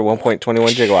capacitor, 1.21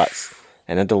 gigawatts,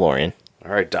 and a DeLorean.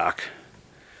 All right, Doc.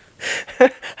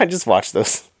 I just watched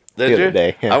those Did the you? other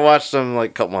day. Yeah. I watched them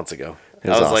like a couple months ago. It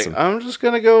was I was awesome. like, I'm just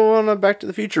gonna go on a Back to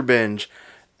the Future binge,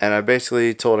 and I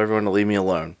basically told everyone to leave me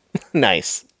alone.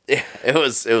 Nice. Yeah, it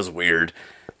was weird.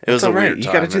 It was It's a all right. weird You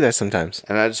time. got to do that sometimes.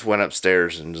 And I just went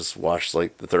upstairs and just watched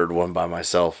like the third one by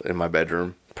myself in my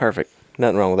bedroom. Perfect.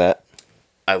 Nothing wrong with that.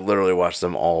 I literally watched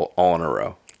them all in a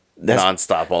row,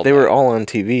 nonstop all They day. were all on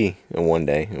TV in one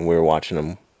day, and we were watching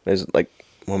them. It was like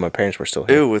when my parents were still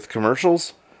here. Ew, with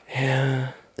commercials.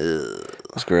 Yeah.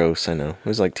 It was gross, I know. It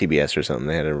was like TBS or something.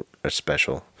 They had a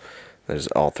special. There's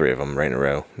all three of them right in a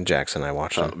row. Jackson and I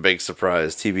watched them. Big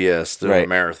surprise, TBS doing a Right.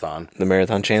 marathon. The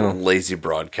Marathon Channel. Lazy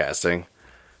broadcasting.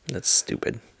 That's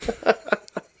stupid.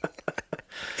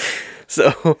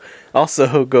 So,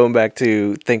 also going back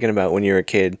to thinking about when you were a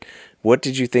kid, what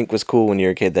did you think was cool when you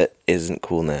were a kid that isn't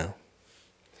cool now?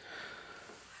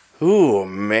 Ooh,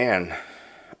 man.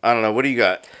 I don't know. What do you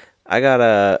got? I got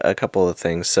a couple of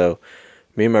things. So,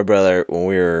 me and my brother, when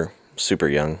we were super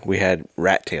young, we had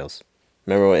rat tails.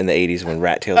 Remember in the 80s when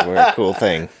rat tails were a cool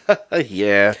thing?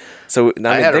 Yeah. So,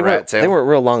 I had a they rat weren't, tail. They weren't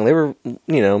real long. They were,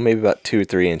 maybe about 2 or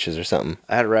 3 inches or something.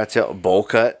 I had a rat tail bowl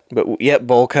cut. But, yep,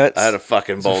 bowl cuts. I had a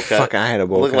fucking bowl cut. Fuck, I had a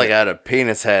bowl Looked cut. like I had a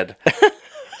penis head.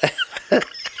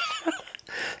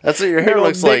 That's what your hair Little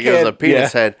looks like. It was a dickhead.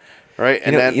 penis Yeah. head. Right?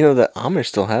 And You know, the Amish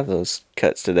still have those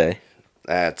cuts today.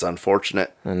 that's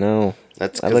unfortunate. I know.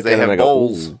 That's I 'cause look they at them have and I go,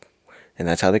 bowls. "Ooh." And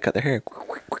that's how they cut their hair.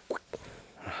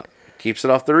 Keeps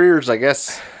it off their ears, I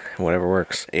guess. Whatever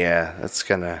works. Yeah, that's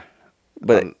kind of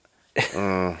But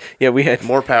yeah, we had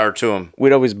more power to them.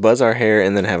 we'd always buzz our hair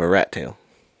and then have a rat tail,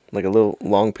 like a little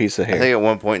long piece of I think hair. at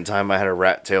one point in time I had a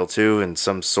rat tail too, in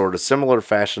some sort of similar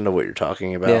fashion to what you're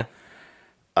talking about.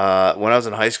 Yeah. When I was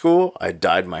in high school, I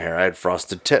dyed my hair. I had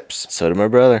frosted tips. So did my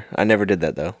brother. I never did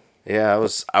that though. Yeah,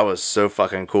 I was so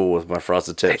fucking cool with my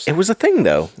frosted tips. It was a thing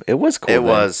though. It was cool. It then.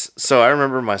 was. So I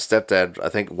remember my stepdad, I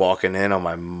think, walking in on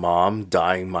my mom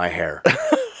dyeing my hair.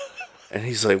 And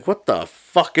he's like, what the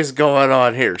fuck is going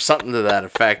on here? Something to that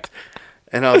effect.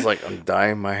 And I was like, I'm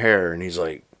dyeing my hair. And he's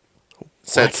like,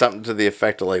 said something to the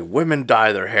effect of like, women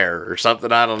dye their hair or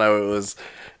something. I don't know. It was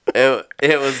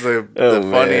the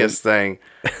man. funniest thing.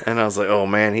 And I was like, oh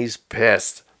man, he's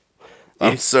pissed.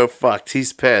 I'm so fucked.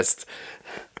 He's pissed.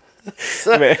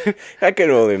 Man, I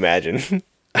can only imagine.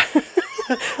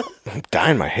 I'm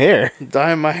dyeing my hair.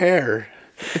 Dyeing my hair.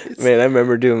 Man, I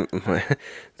remember doing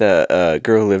the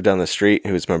girl who lived down the street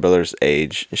who was my brother's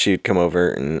age. She'd come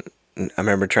over, and I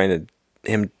remember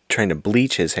him trying to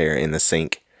bleach his hair in the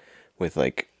sink with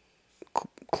like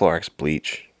Clorox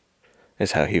bleach.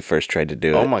 Is how he first tried to do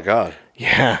it. Oh my God.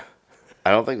 Yeah,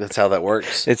 I don't think that's how that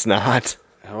works. it's not.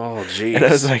 Oh, jeez. And I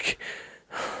was like,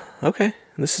 okay,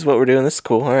 this is what we're doing. This is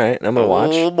cool. All right, I'm gonna watch.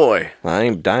 Oh, boy. Well, I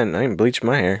ain't dying. I ain't bleaching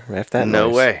my hair. F that.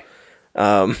 No noise. way.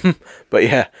 But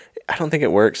yeah, I don't think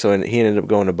it worked. So he ended up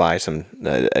going to buy some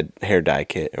a hair dye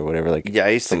kit or whatever. Like Yeah, I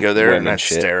used to some go there and women I'd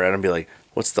shit. stare at him and be like,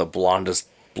 what's the blondest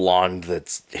blonde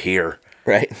that's here?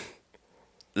 Right,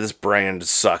 This brand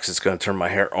sucks. It's going to turn my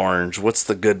hair orange. What's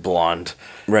the good blonde?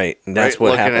 right. And that's Right, what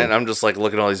looking happened. I'm just like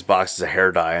looking at all these boxes of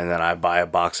hair dye, and then I buy a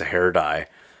box of hair dye.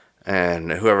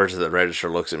 And whoever's at the register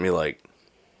looks at me like,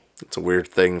 it's a weird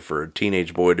thing for a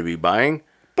teenage boy to be buying.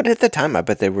 But at the time, I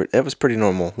bet that was pretty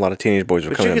normal. A lot of teenage boys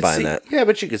were But coming you and could buying see, that. yeah,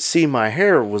 but you could see my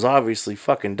hair was obviously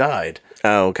fucking dyed.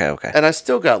 Oh, okay. And I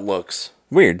still got looks.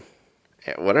 Weird.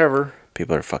 Yeah, whatever.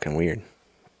 People are fucking weird.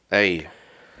 Hey,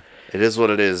 it is what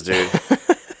it is, dude.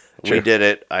 We did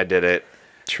it. I did it.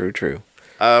 True.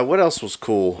 What else was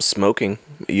cool? Smoking.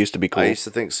 It used to be cool, I used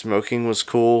to think smoking was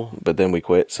cool. but then we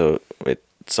quit, so it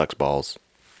sucks balls.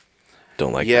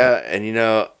 Don't like Yeah, that.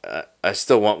 and I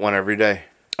still want one every day.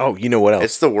 Oh, you know what else?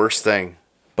 It's the worst thing.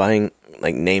 Buying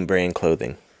like name brand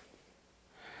clothing.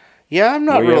 Yeah, I'm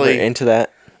not Were you really ever into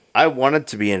that? I wanted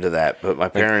to be into that, but my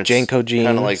parents Janko kind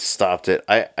of like jeans? stopped it.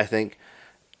 I think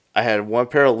I had one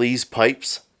pair of Lee's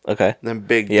pipes, Okay. them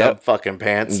big Yep. dumb fucking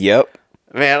pants. Yep.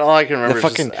 Man, all I can The remember is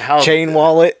fucking just how chain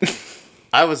wallet.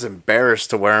 I was embarrassed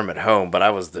to wear them at home, but I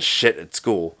was the shit at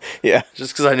school. Yeah.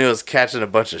 Just because I knew I was catching a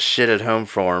bunch of shit at home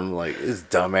for him, like his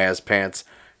dumbass pants.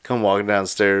 Come walking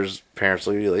downstairs, parents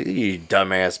look at you like, you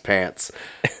dumbass pants.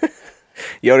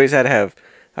 You always had to have.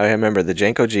 I remember the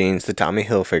Janko jeans, the Tommy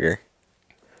Hilfiger.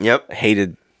 Yep.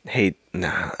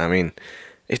 Nah, I mean,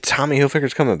 it's Tommy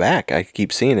Hilfiger's coming back. I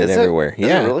keep seeing it Is it? everywhere. Is it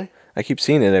Yeah, really? I keep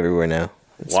seeing it everywhere now.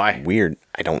 It's Why? Weird.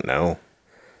 I don't know.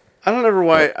 I don't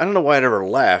know why it ever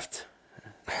left.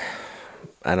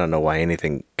 I don't know why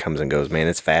anything comes and goes, man.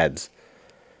 It's fads.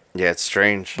 Yeah, it's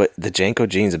strange. But the Janko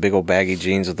jeans, the big old baggy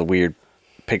jeans with the weird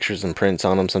pictures and prints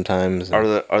on them sometimes.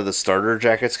 Are the starter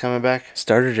jackets coming back?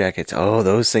 Starter jackets. Oh,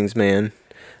 those things, man.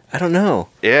 I don't know.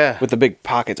 Yeah. With the big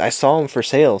pockets. I saw them for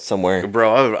sale somewhere.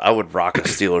 Bro, I would rock a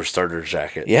Steelers starter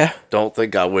jacket. Yeah. Don't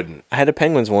think I wouldn't. I had a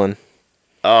Penguins one.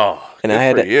 Oh, And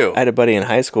good for you. I had a buddy in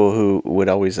high school who would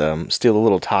always steal the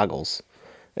little toggles.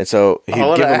 And so he'd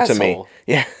what give an them to me. asshole.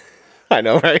 Yeah. I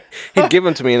know, right? He'd give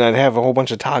them to me and I'd have a whole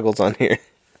bunch of toggles on here.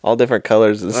 All different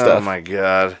colors and stuff. Oh my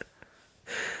god.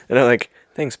 And I'm like,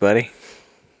 thanks, buddy.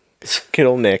 Good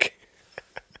old Nick.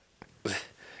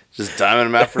 Just diming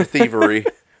him out for thievery.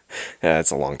 Yeah,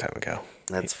 that's a long time ago.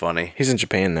 That's funny. He's in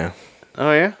Japan now.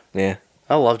 Oh yeah? Yeah.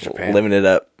 I love Japan. Living it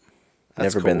up.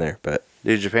 That's Never been cool. there, but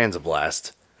Dude, Japan's a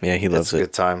blast. yeah, he It's loves a it.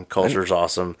 good time. Culture's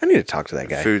awesome. I need to talk to that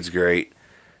guy. Food's great.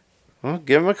 Well,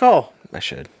 give him a call. I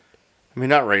should. I mean,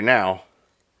 not right now.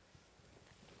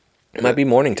 It might be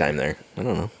morning time there. I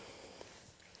don't know.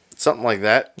 Something like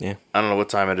that. Yeah, I don't know what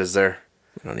time it is there.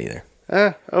 I don't either.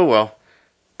 Oh well.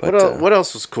 But What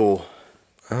else was cool?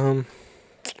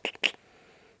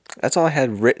 that's all I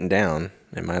had written down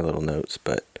in my little notes.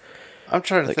 But I'm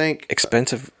trying to think.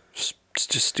 expensive,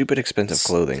 just stupid expensive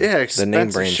clothing. Yeah, the expensive name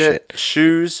brand shit.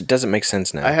 Shoes. It doesn't make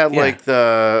sense now. I had Yeah. like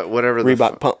the whatever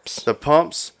Reebok pumps. The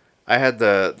pumps. I had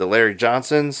the Larry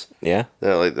Johnsons. Yeah.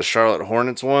 The Charlotte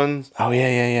Hornets ones, Oh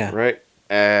yeah. right?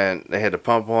 And they had a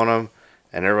pump on them,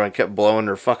 and everyone kept blowing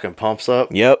their fucking pumps up.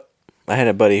 Yep. I had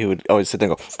a buddy who would always sit there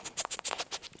and go,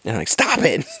 and I'm like, stop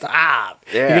it! Stop!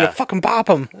 You're Yeah. gonna fucking pop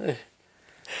them.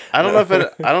 I don't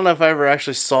know if I ever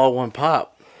actually saw one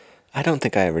pop. I don't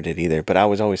think I ever did either, but I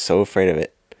was always so afraid of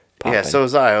it. Popping. Yeah, so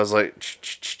was I. I was like,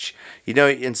 ch-ch-ch-ch. You know,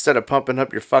 instead of pumping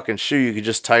up your fucking shoe, you could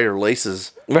just tie your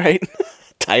laces. Right?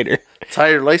 Tighter. Tie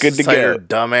your laces Good to tighter, go.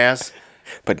 dumbass.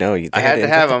 But no, I had to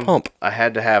have them. pump. I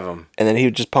had to have them. And then he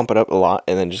would just pump it up a lot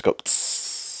and then just go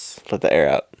tss, let the air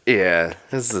out. Yeah,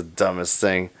 this is the dumbest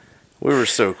thing. We were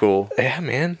so cool. Yeah,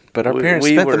 man. But our We- parents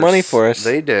we spent the were money for us.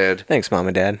 They did. Thanks, Mom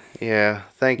and Dad. Yeah,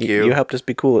 thank you. You helped us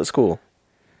be cool at school.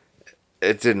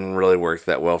 It didn't really work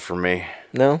that well for me.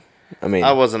 No? I mean,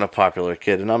 I wasn't a popular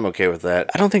kid, and I'm okay with that.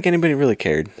 I don't think anybody really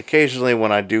cared. Occasionally,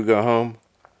 when I do go home,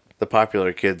 the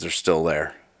popular kids are still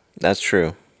there. That's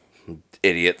true.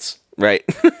 Idiots. Right.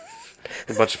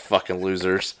 A bunch of fucking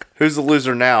losers. Who's the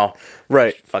loser now?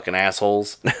 right. Fucking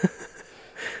assholes.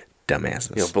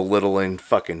 Dumbasses. You know, belittling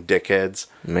fucking dickheads.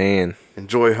 Man.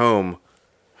 Enjoy home,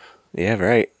 Yeah,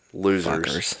 right.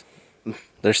 losers. Fuckers.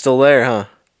 They're still there, huh?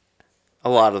 A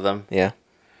lot of them. Yeah.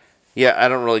 Yeah, I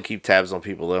don't really keep tabs on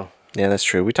people, though. Yeah, that's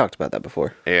true. We talked about that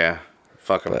before. Yeah.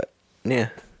 Fuck them. But, yeah.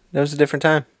 That was a different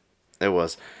time. It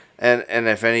was. And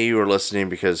if any of you are listening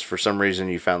because for some reason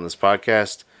you found this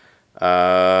podcast,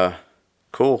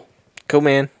 cool. Cool,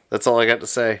 man. That's all I got to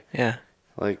say. Yeah.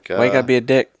 Like, Why you gotta be a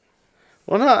dick?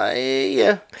 well, no,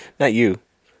 yeah. Not you.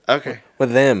 Okay.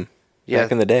 With them. Yeah.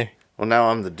 Back in the day. Well, now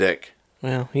I'm the dick.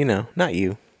 Well, you know, not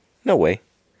you. No way.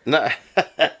 No.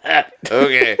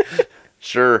 Okay.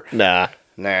 Sure. Nah.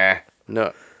 Nah.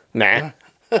 No. Nah.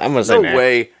 I'm gonna say No nah.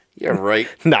 way. Yeah, right.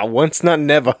 Not once, not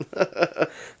never.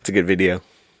 It's a good video.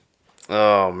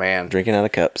 Oh, man. Drinking out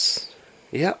of cups.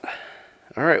 Yep.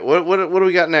 All right. What do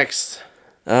we got next?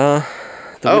 The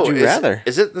Would You Rather.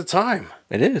 Is it the time?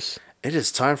 It is. It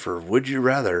is time for Would You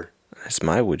Rather. That's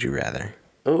my Would You Rather.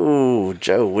 Oh,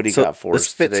 Joe, what do you got for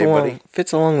us today, buddy?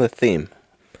 Fits along the theme.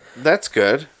 That's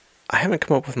good. I haven't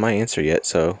come up with my answer yet,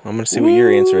 so I'm going to see what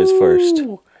your answer is first.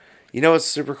 Ooh. You know what's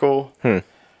super cool?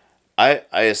 I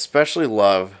especially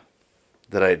love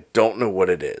that I don't know what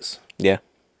it is. Yeah.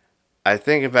 I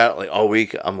think about it like all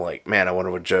week. I'm like, man, I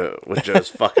wonder what Joe's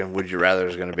fucking Would You Rather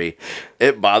is going to be.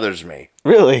 It bothers me.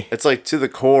 Really? It's like to the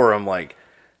core. I'm like,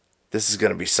 this is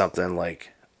going to be something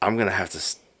like I'm going to have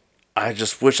to. I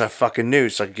just wish I fucking knew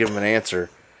so I could give him an answer.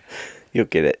 You'll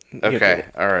get it. You'll get Okay. it.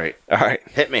 All right. All right.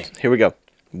 Hit me. Here we go.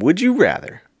 Would you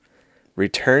rather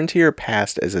return to your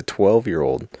past as a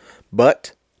 12-year-old,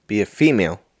 but be a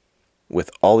female with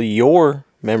all your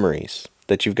memories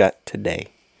that you've got today?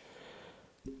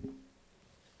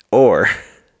 Or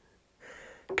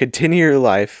continue your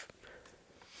life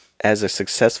as a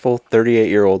successful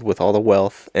 38-year-old with all the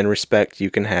wealth and respect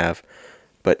you can have,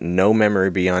 but no memory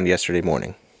beyond yesterday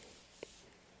morning?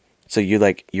 So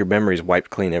your memory's wiped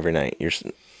clean every night. Your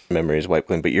memory is wiped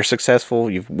clean, but you're successful,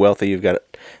 you're wealthy, you've got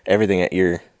everything at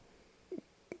your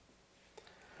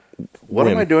What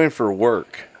am whim. I doing for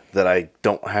work that I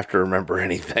don't have to remember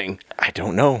anything? I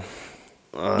don't know.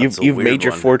 That's a You've weird made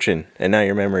your one. fortune, and now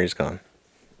your memory's gone.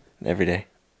 Every day.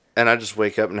 And I just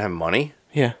wake up and have money?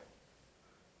 Yeah.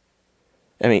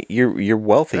 I mean, you're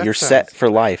wealthy. That You're set sounds- for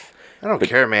life. I don't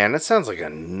care, man. That sounds like a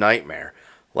nightmare.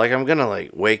 Like I'm gonna like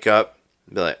wake up,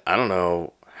 and be like, I don't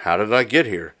know How did I get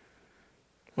here?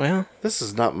 Well, This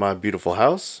is not my beautiful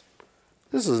house.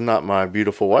 This is not my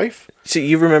beautiful wife. see,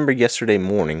 you remember yesterday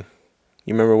morning.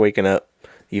 You remember waking up.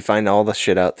 You find all the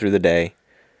shit out through the day.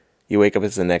 You wake up,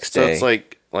 it's the next So day. it's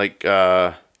like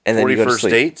And then 40 you go to first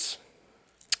sleep. dates?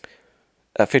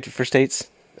 50 First Dates?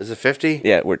 Is it 50?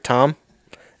 Yeah, we're Tom.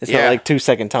 It's Yeah. not like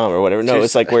 2-second Tom or whatever. No, Two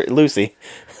it's like we're Lucy,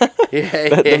 Yeah.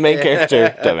 the main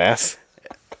character, dumbass.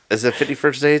 Is it 50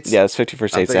 first dates? Yeah, it's 50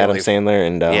 First I'm Dates. thinking Adam like- Sandler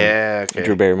and Yeah, okay.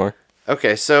 Drew Barrymore.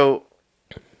 Okay, so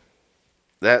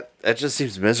that just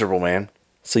seems miserable, man.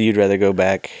 So you'd rather go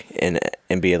back and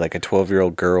be like a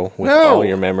 12-year-old girl with No. all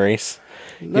your memories?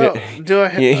 No, do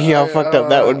I? You know how fucked up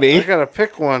that would be? I gotta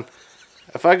pick one.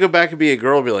 If I go back and be a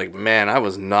girl, I'll be like, man, I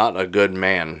was not a good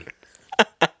man.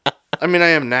 I mean, I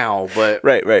am now, but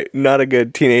Right. Not a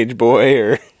good teenage boy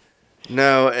or...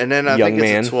 no. And then I Young think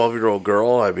man. as a 12-year-old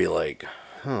girl, I'd be like,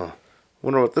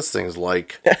 wonder what this thing's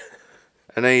like.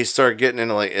 And then you start getting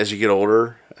into like as you get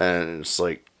older, and it's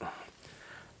like,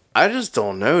 I just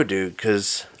don't know, dude.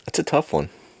 Because It's a tough one.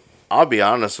 I'll be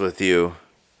honest with you.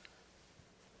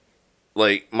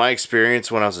 Like, my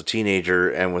experience when I was a teenager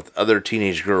and with other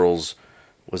teenage girls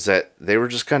was that they were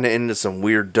just kind of into some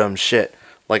weird, dumb shit.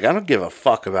 Like, I don't give a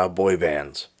fuck about boy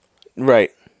bands.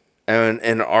 Right. And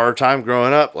in our time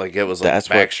growing up, like, it was like That's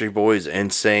what- Backstreet Boys,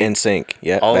 NSYNC, NSYNC.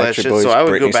 Yeah. all that Backstreet shit. Boys, So I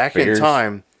would go Britney back Spears. in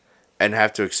time and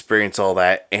have to experience all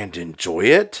that and enjoy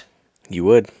it. You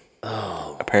would.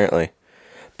 Oh. Apparently.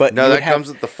 But No, you would that have, comes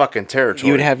with the fucking territory.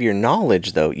 you would have your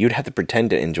knowledge, though. You'd have to pretend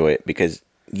to enjoy it because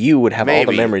you would have all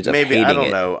the memories of hating I don't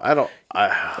it. know.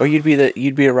 Or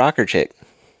you'd be a rocker chick.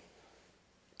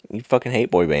 You'd fucking hate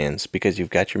boy bands because you've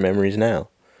got your memories now.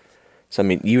 So I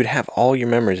mean, you would have all your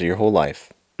memories of your whole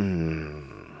life.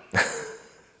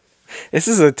 This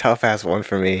is a tough ass one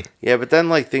for me. Yeah, but then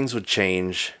like things would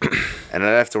change, and I'd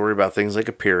have to worry about things like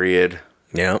a period.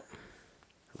 Yeah.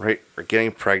 Right, or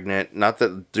getting pregnant. Not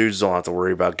that dudes don't have to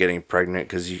worry about getting pregnant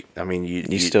because you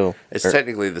still- it's or-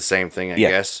 technically the same thing, I Yeah.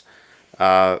 guess.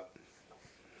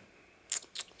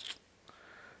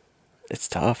 It's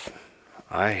tough.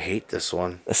 I hate this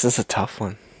one. This is a tough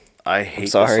one. I hate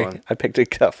Sorry, this one. I picked a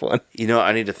tough one. You know,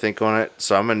 I need to think on it,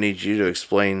 so I'm gonna need you to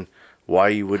explain why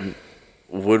you would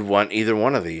want either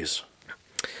one of these.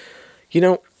 You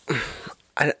know,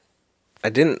 I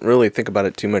didn't really think about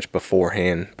it too much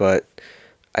beforehand, but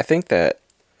I think that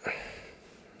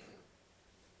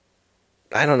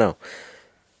I don't know.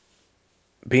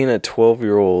 Being a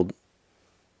 12-year-old,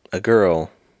 a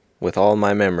girl with all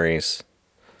my memories,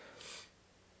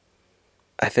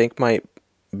 I think might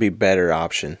be better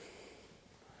option.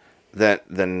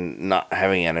 Than not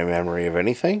having any memory of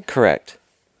anything. Correct.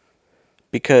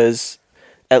 Because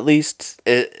at least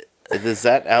Does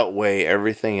that outweigh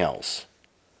everything else?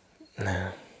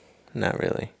 not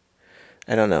really.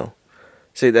 I don't know.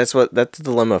 See, that's the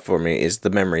dilemma for me is the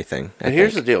memory thing. But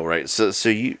here's the deal, right? So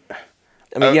you.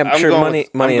 I mean, yeah, I'm sure going money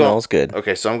I'm and going- all's good.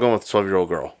 Okay, so I'm going with 12-year-old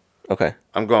girl. Okay.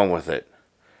 I'm going with it.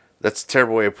 That's a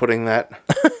terrible way of putting that.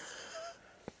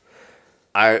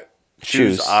 I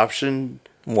choose Choose. option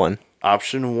one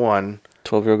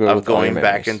 12-year-old girl of with all your going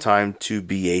back memories. in time to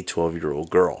be a 12-year-old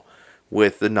girl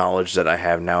with the knowledge that I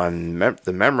have now and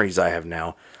the memories I have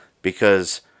now.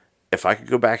 Because if I could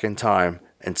go back in time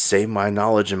and save my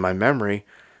knowledge and my memory,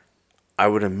 I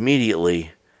would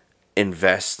immediately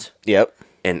invest Yep.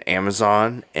 in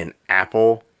Amazon and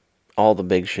Apple. All the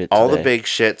big shit. All the today. big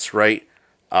shits, right?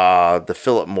 The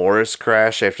Philip Morris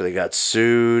crash after they got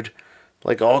sued,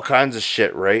 like all kinds of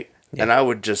shit, right? Yeah. And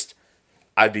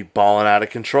I'd be balling out of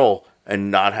control and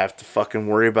not have to fucking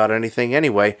worry about anything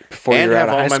anyway. Before and you're have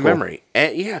out of all high my school. memory.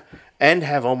 And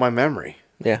have all my memory.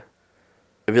 Yeah.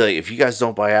 I'd be like, if you guys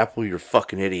don't buy Apple, you're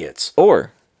fucking idiots.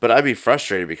 Or But I'd be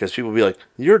frustrated because people would be like,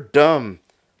 you're dumb.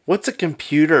 What's a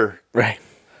computer? right.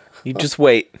 You just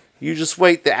wait. You just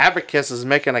wait. The abacus is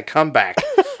making a comeback.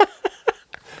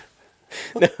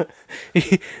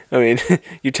 I mean,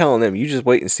 you're telling them you just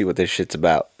wait and see what this shit's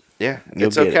about. Yeah, You'll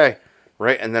it's get it. okay.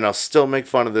 Right? And then I'll still make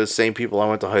fun of those same people I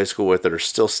went to high school with that are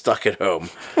still stuck at home.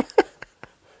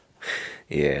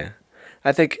 Yeah.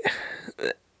 I think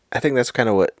that's kind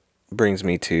of what brings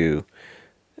me to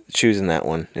choosing that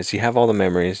one. Is you have all the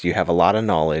memories, you have a lot of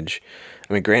knowledge.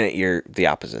 I mean, granted, you're the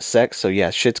opposite sex, so yeah,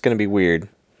 shit's gonna be weird.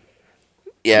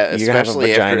 Yeah, You're gonna have a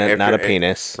especially vagina, after, not a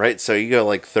penis. Right? So you go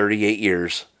like 38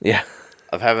 years Yeah.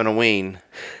 of having a ween,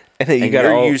 And then you and got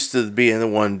you're all used to being the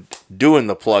one doing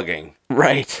the plugging,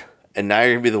 right. and now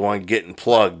you're gonna be the one getting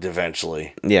plugged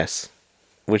eventually. Yes.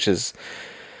 Which is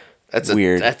That's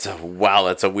Weird. That's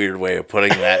a weird way of putting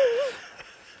that.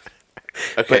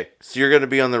 Okay, so you're gonna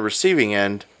be on the receiving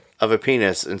end of a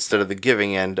penis instead of the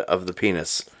giving end of the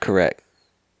penis. Correct.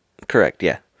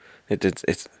 Yeah.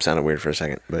 It sounded weird for a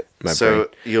second, but my So brain.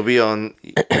 you'll be on.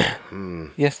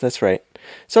 Yes, that's right.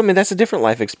 So I mean, that's a different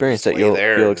life experience that lay you'll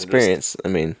there you'll and just- experience. I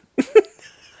mean,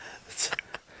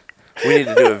 We need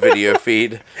to do a video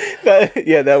feed.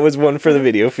 yeah, that was one for the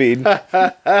video feed.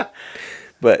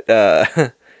 But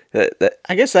I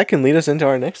guess that can lead us into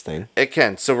our next thing. It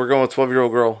can. So we're going with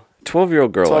 12-year-old girl.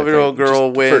 12-year-old girl. 12-year-old girl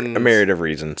just wins. for a myriad of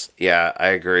reasons. Yeah, I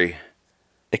agree.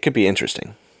 It could be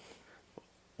interesting.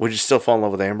 Would you still fall in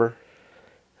love with Amber?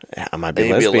 I might be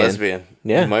You'd be a lesbian. lesbian.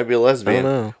 Yeah. You might be a lesbian. I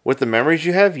don't know. With the memories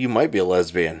you have, you might be a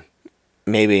lesbian.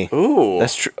 Maybe. Ooh.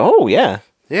 That's true. Oh yeah,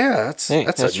 Yeah, that's Hey,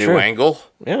 that's that's a new true. angle.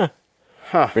 yeah.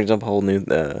 Huh. Brings up a whole new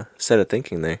set of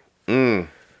thinking there.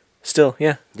 Still,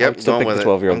 yeah. Yep, I'd still going pick with the it.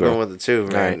 12-year-old I'm girl. going with it too,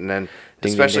 man. right. And then,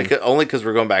 Ding, especially ding, only because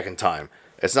we're going back in time.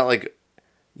 It's not like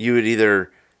you would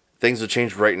either things would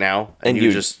change right now, and you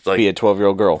you'd just like be a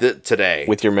 12-year-old girl today.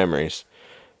 with your memories,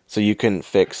 so you can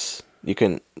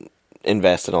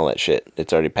invest in all that shit.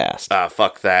 It's already passed.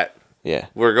 Fuck that. Yeah.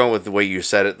 We're going with the way you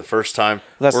said it the first time.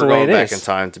 That's we're the way going it back is. in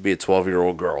time to be a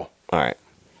 12-year-old girl. All right.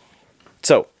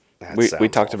 So That we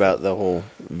sounds talked awful. about the whole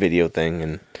video thing,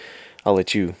 and I'll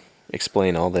let you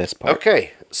explain all this part.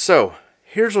 Okay, so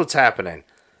here's what's happening.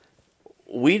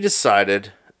 We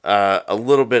decided a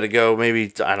little bit ago,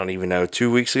 maybe I don't even know,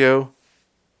 2 weeks ago,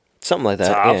 Something like that.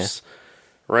 tops,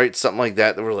 right? Something like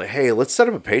that. That we're like, hey, let's set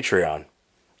up a Patreon. Yeah.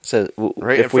 So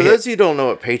Right, and for those of you who don't know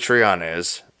what Patreon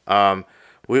is,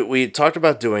 we talked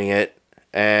about doing it,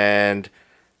 and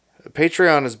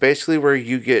Patreon is basically where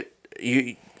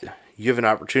you have an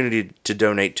opportunity to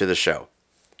donate to the show,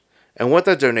 and what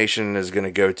that donation is going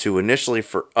to go to initially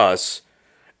for us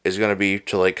is going to be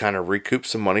to like kind of recoup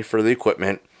some money for the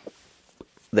equipment,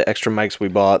 the extra mics we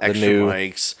bought, extra the new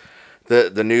mics,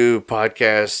 the new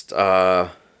podcast.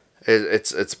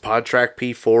 It's PodTrack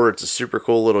P4. It's a super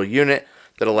cool little unit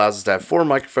that allows us to have 4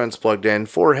 microphones plugged in,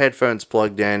 4 headphones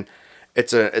plugged in.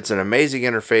 It's an amazing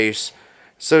interface.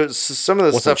 So some of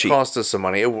the Wasn't stuff cheap. cost us some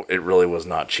money. It really was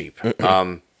not cheap.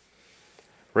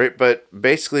 Right, but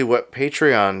basically what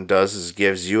Patreon does is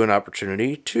gives you an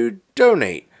opportunity to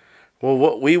donate. Well,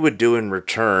 what we would do in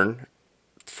return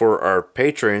for our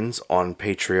patrons on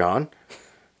Patreon,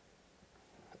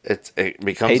 it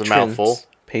becomes a mouthful.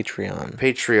 Patreon.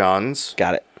 Patreons,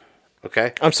 Got it.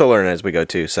 okay? I'm still learning as we go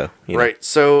too, so you know. Right.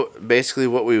 So basically,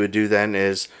 what we would do then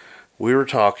is we were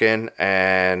talking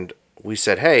and we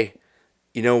said, hey,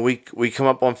 we come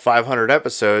up on 500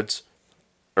 episodes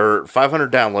or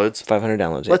 500 downloads. 500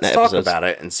 downloads. Let's not talk episodes. about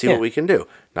it and see Yeah. what we can do.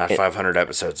 Not 500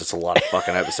 episodes. It's a lot of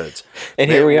fucking episodes.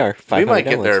 And here we are. We 500 might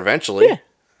get there downloads. eventually. Yeah.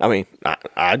 I mean,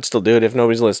 I'd still do it if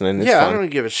nobody's listening. It's Yeah, I fun. don't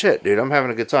give a shit, dude. I'm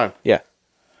having a good time. Yeah.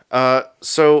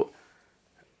 So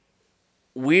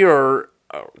we are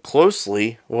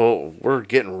we're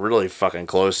getting really fucking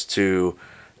close to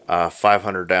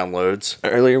 500 downloads.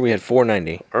 Earlier we had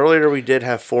 490. Earlier we did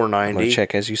have I'm gonna 490.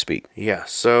 check as you speak. Yeah,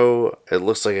 so it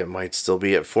looks like it might still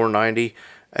be at 490,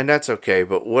 and that's okay.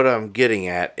 But what I'm getting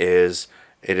at is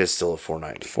it is still a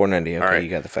 490. 490. Okay, All right. you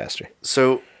got the faster.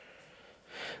 So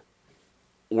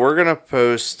we're gonna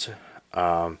post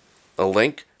a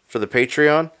link for the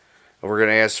Patreon, and we're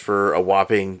gonna ask for a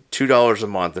whopping $2 a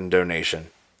month in donation.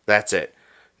 That's it.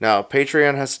 Now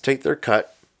Patreon has to take their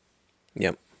cut,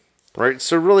 Yep. right?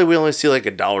 So really, we only see like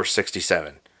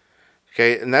 $1.67.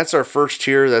 Okay, and that's our first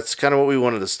tier. That's kind of what we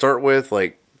wanted to start with,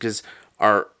 like because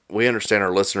we understand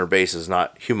our listener base is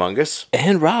not humongous.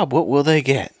 And Rob, what will they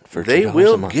get for They $2 a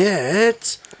will month?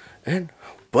 get,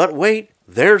 but wait,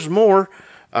 there's more.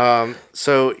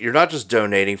 So you're not just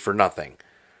donating for nothing,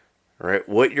 right?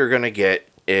 What you're gonna get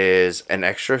is an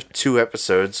extra 2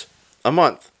 episodes a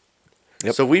month.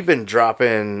 Yep. So we've been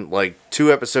dropping like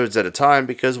 2 episodes at a time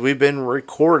because we've been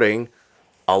recording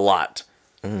a lot.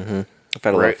 I've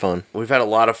had a lot of fun. We've had a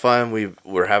lot of fun.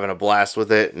 We're having a blast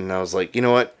with it, and I was like, you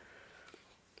know what?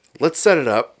 Let's set it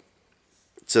up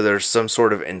so there's some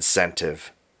sort of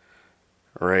incentive,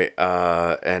 right?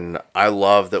 And I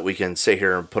love that we can sit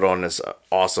here and put on this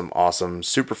awesome,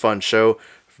 super fun show,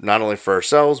 not only for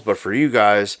ourselves but for you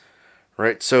guys,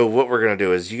 right? So what we're gonna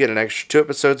do is you get an extra 2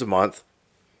 episodes a month.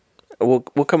 We'll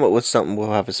come up with something.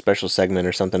 We'll have a special segment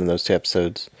or something in those 2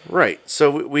 episodes. Right.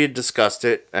 So we had discussed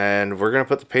it, and we're going to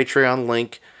put the Patreon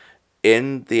link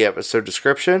in the episode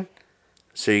description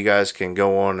so you guys can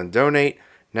go on and donate.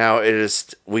 Now,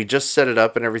 we just set it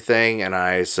up and everything, and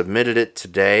I submitted it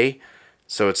today,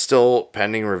 so it's still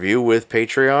pending review with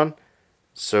Patreon.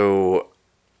 So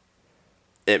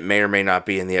it may or may not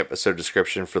be in the episode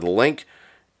description for the link.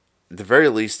 At the very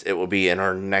least, it will be in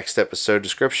our next episode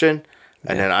description.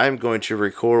 And then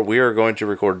we are going to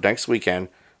record next weekend.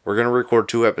 We're going to record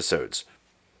 2 episodes.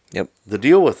 Yep. The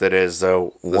deal with it is,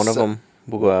 though, One of them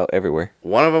will go out everywhere.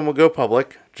 One of them will go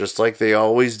public, just like they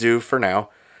always do for now.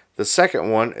 The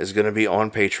second one is going to be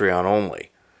on Patreon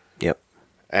only. Yep.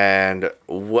 And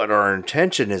what our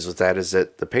intention is with that is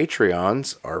that the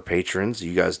Patreons, our patrons,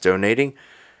 you guys donating,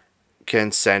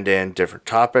 can send in different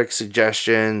topic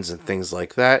suggestions and things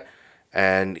like that,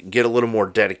 and get a little more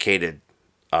dedicated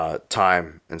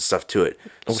time and stuff to it.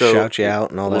 We'll shout you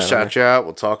out and all that. We'll shout you out.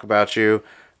 We'll talk about you.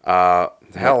 Hell,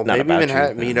 Not maybe about even you,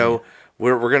 have, you know,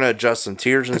 we're gonna adjust some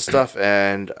tiers and stuff.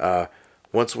 And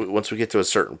once we get to a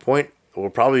certain point, we'll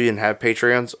probably even have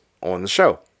Patreons on the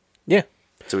show. Yeah.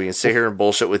 So we can sit here and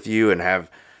bullshit with you and have,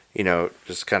 you know,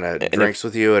 just kind of drinks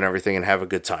with you and everything and have a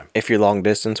good time. If you're long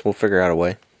distance, we'll figure out a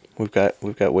way. We've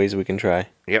got ways we can try.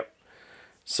 Yep.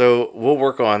 So we'll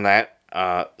work on that.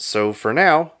 So for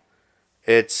now,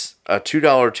 it's a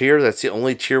 $2 tier. That's the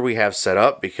only tier we have set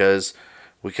up because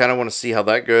we kind of want to see how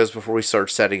that goes before we start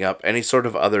setting up any sort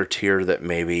of other tier that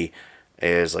maybe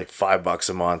is like $5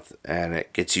 a month and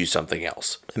it gets you something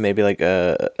else. And maybe like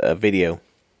a video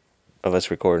of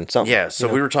us recording something. Yeah,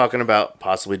 so we were talking about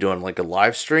possibly doing like a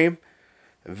live stream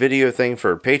video thing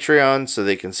for Patreon so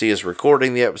they can see us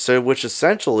recording the episode, which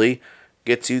essentially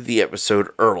gets you the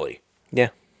episode early. Yeah.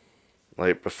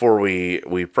 Like before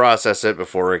we process it,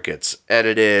 before it gets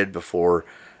edited, before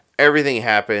everything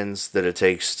happens that it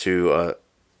takes to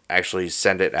actually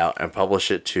send it out and publish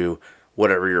it to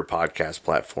whatever your podcast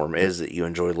platform is that you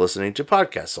enjoy listening to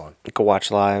podcasts on. We could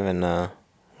watch live and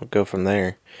we'll go from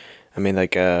there. I mean,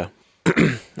 like, I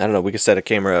don't know, we could set a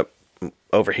camera up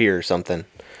over here or something.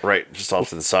 Right, just off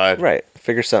to the side. Right,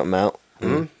 figure something out.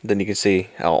 Mm-hmm. Then you can see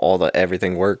how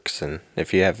everything works. And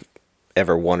if you have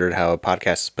ever wondered how a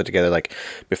podcast is put together, like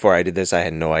before I did this, I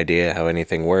had no idea how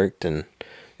anything worked, and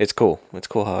it's cool. It's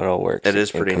cool how it all works. It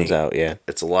is pretty neat. Out, yeah.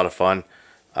 It's a lot of fun.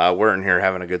 We're in here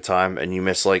having a good time, and you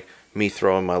miss like me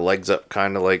throwing my legs up,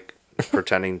 kind of like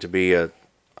pretending to be a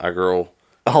girl.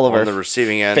 All of on our the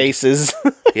receiving end faces.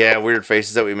 Yeah, weird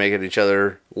faces that we make at each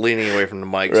other, leaning away from the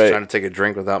mics, Right. trying to take a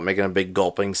drink without making a big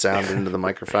gulping sound into the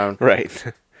microphone. Right.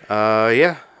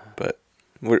 Yeah. But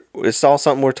it's all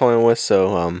something we're toying with,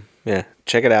 so yeah,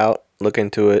 check it out, look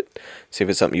into it, see if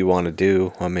it's something you want to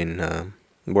do. I mean,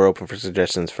 we're open for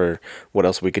suggestions for what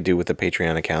else we could do with the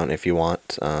Patreon account if you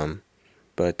want.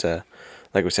 But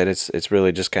like we said, it's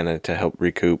really just kind of to help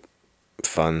recoup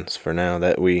funds for now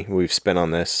that we've spent on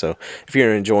this. So if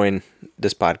you're enjoying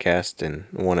this podcast and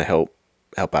want to help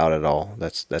out at all,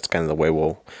 that's kind of the way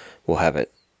we'll have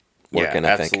it working.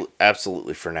 Yeah, I think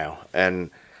absolutely for now. And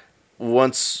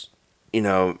once,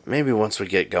 maybe once we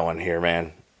get going here,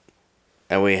 man,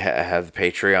 and we have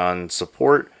Patreon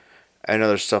support and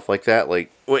other stuff like that,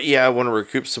 like, well, yeah, I want to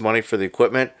recoup some money for the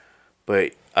equipment,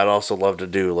 but I'd also love to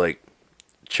do like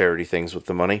charity things with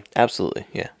the money. Absolutely,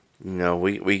 yeah.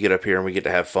 We get up here and we get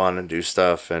to have fun and do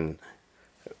stuff and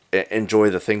enjoy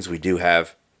the things we do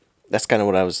have. That's kind of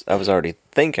what I was already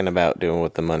thinking about doing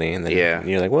with the money, and then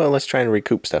you're like, well, let's try and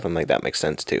recoup stuff. I'm like, that makes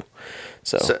sense too.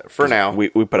 So for now, we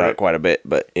put out quite a bit,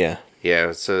 but yeah,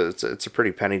 it's a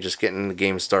pretty penny just getting the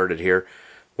game started here.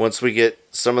 Once we get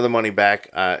some of the money back,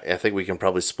 I think we can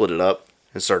probably split it up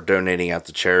and start donating out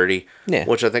to charity. Yeah.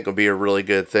 Which I think will be a really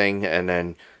good thing. And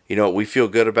then we feel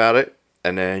good about it,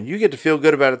 and then you get to feel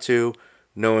good about it too,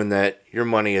 knowing that your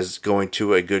money is going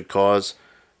to a good cause.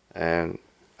 And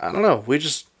I don't know,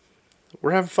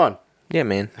 we're having fun. Yeah,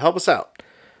 man. Help us out.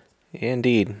 Yeah,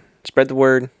 indeed. Spread the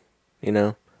word.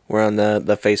 We're on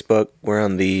the Facebook. We're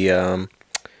on the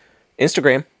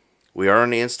Instagram. We are on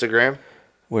the Instagram.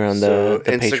 We're on the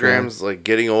the Instagram's Patreon. like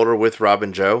Getting Older with Rob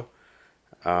and Joe.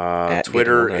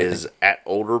 Twitter is at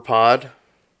OlderPod.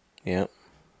 Yep.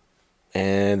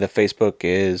 And the Facebook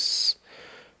is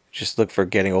just look for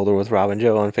Getting Older with Rob and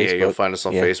Joe on Facebook. Yeah, you'll find us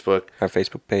on Facebook. Our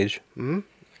Facebook page. Mm-hmm.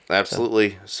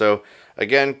 Absolutely. So,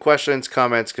 again, questions,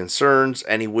 comments, concerns,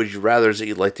 any would you rathers that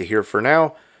you'd like to hear for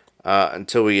now,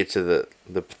 until we get to the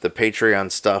Patreon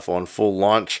stuff on full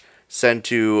launch, send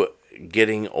to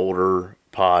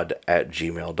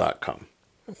gettingolderpod@gmail.com.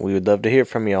 We would love to hear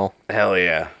from y'all. Hell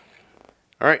yeah.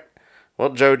 All right.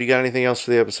 Well, Joe, do you got anything else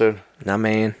for the episode? Nah,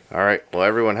 man. All right. Well,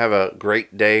 everyone have a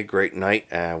great day, great night,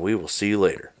 and we will see you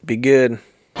later. Be good.